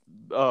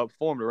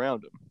formed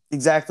around him.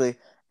 Exactly.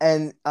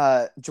 And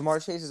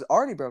Jamar Chase has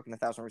already broken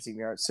 1,000 receiving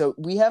yards. So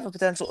we have a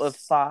potential of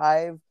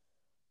 5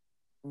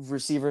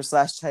 receivers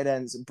 / tight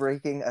ends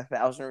breaking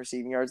 1,000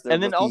 receiving yards.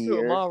 And then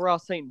also Amon-Ra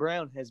St.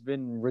 Brown has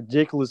been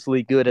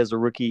ridiculously good as a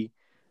rookie,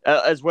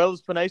 as well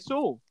as Penei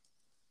Sewell,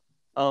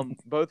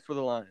 both for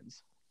the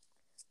Lions.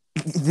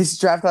 This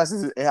draft class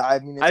is, I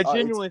mean, I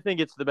genuinely think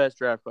it's the best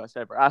draft class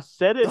ever. I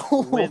said it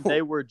when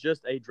they were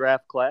just a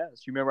draft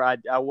class. You remember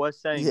I was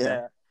saying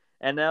that.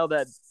 And now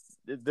that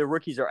the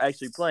rookies are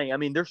actually playing, I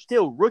mean, they're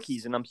still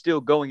rookies, and I'm still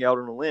going out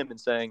on a limb and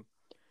saying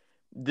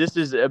this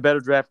is a better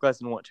draft class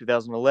than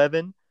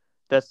 2011.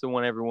 That's the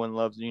one everyone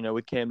loves,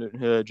 with Cam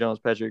Newton, Jones,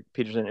 Patrick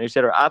Peterson,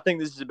 etc. I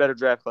think this is a better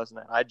draft class than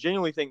that. I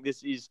genuinely think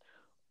this is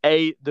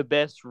the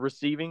best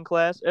receiving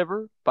class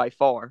ever by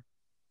far,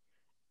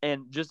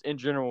 and just in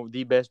general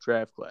the best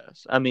draft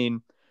class. I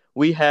mean,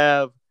 we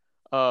have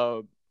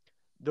the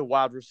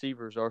wide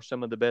receivers are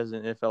some of the best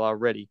in the NFL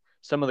already.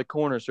 Some of the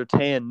corners,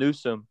 Surtain,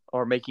 Newsome,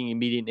 are making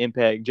immediate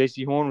impact.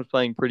 J.C. Horn was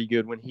playing pretty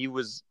good when he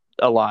was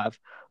alive.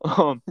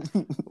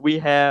 We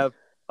have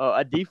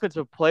a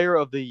defensive player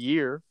of the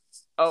year.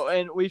 Oh,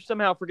 and we've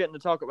somehow forgotten to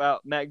talk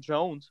about Mac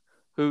Jones,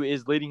 who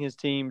is leading his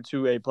team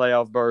to a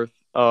playoff berth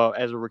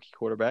as a rookie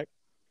quarterback.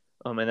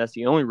 And that's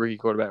the only rookie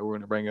quarterback we're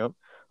going to bring up.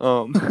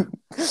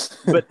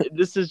 But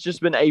this has just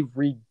been a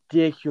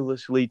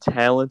ridiculously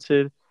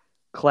talented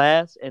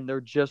class, and they're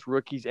just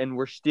rookies, and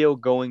we're still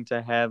going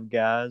to have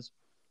guys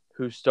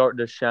who start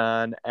to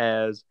shine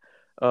as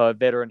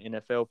veteran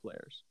NFL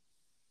players.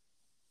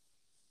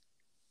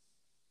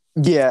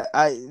 Yeah,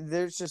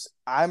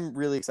 I'm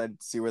really excited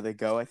to see where they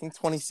go. I think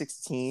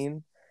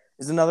 2016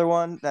 is another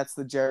one. That's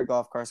the Jared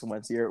Goff, Carson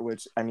Wentz year,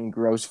 which, I mean,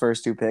 gross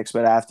first 2 picks.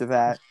 But after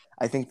that,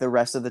 I think the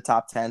rest of the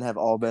top 10 have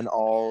all been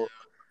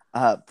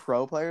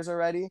pro players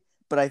already.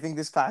 But I think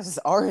this class is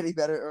already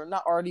better, or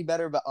not already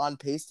better, but on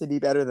pace to be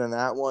better than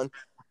that one.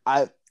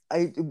 I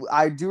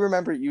do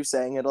remember you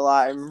saying it a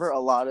lot. I remember a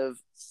lot of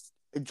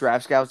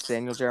draft scouts,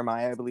 Daniel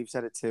Jeremiah, I believe,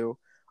 said it too,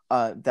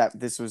 that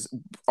this was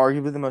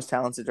arguably the most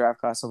talented draft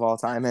class of all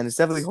time, and it's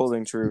definitely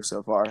holding true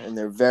so far in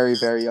their very,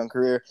 very young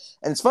career.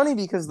 And it's funny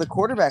because the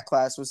quarterback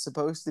class was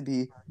supposed to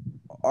be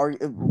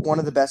one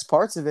of the best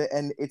parts of it,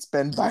 and it's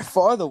been by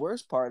far the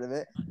worst part of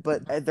it,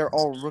 but they're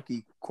all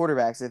rookie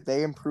quarterbacks. If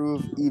they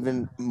improve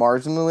even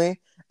marginally,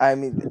 I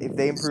mean, if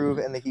they improve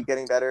and they keep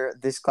getting better,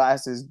 this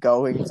class is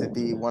going to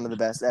be one of the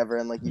best ever.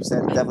 And like you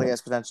said, definitely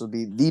has potential to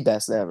be the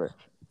best ever.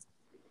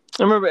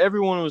 I remember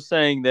everyone was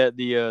saying that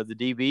the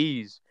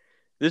DBs.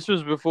 This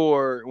was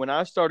before when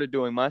I started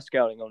doing my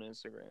scouting on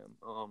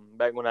Instagram.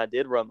 Back when I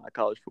did run my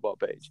college football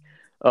page,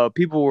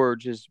 people were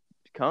just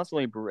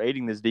constantly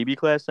berating this DB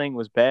class, saying it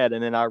was bad,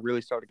 and then I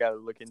really started got to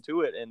look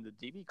into it, and the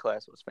DB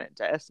class was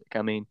fantastic.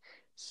 I mean,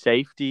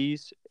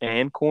 safeties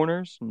and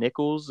corners,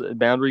 nickels,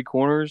 boundary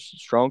corners,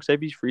 strong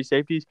safeties, free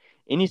safeties,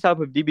 any type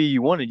of DB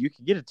you wanted, you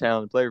could get a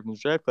talented player from the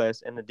draft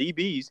class, and the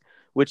DBs,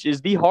 which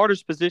is the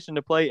hardest position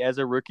to play as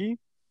a rookie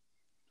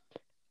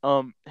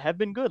have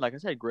been good. Like I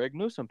said, Greg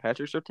Newsome,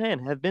 Patrick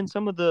Surtain have been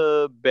some of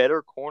the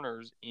better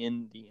corners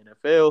in the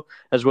NFL,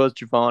 as well as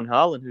Javon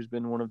Holland, who's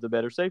been one of the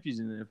better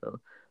safeties in the NFL.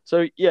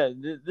 So yeah,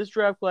 this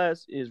draft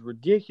class is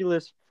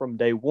ridiculous from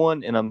day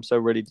one, and I'm so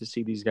ready to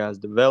see these guys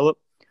develop.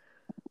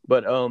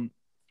 But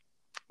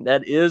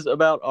that is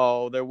about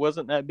all. There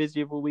wasn't that busy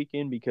of a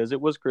weekend because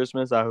it was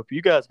Christmas. I hope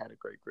you guys had a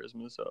great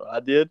Christmas. So I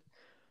did.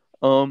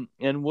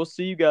 And we'll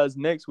see you guys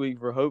next week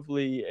for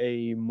hopefully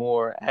a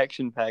more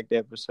action-packed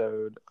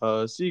episode.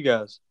 See you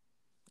guys.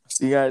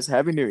 See you guys.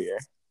 Happy New Year.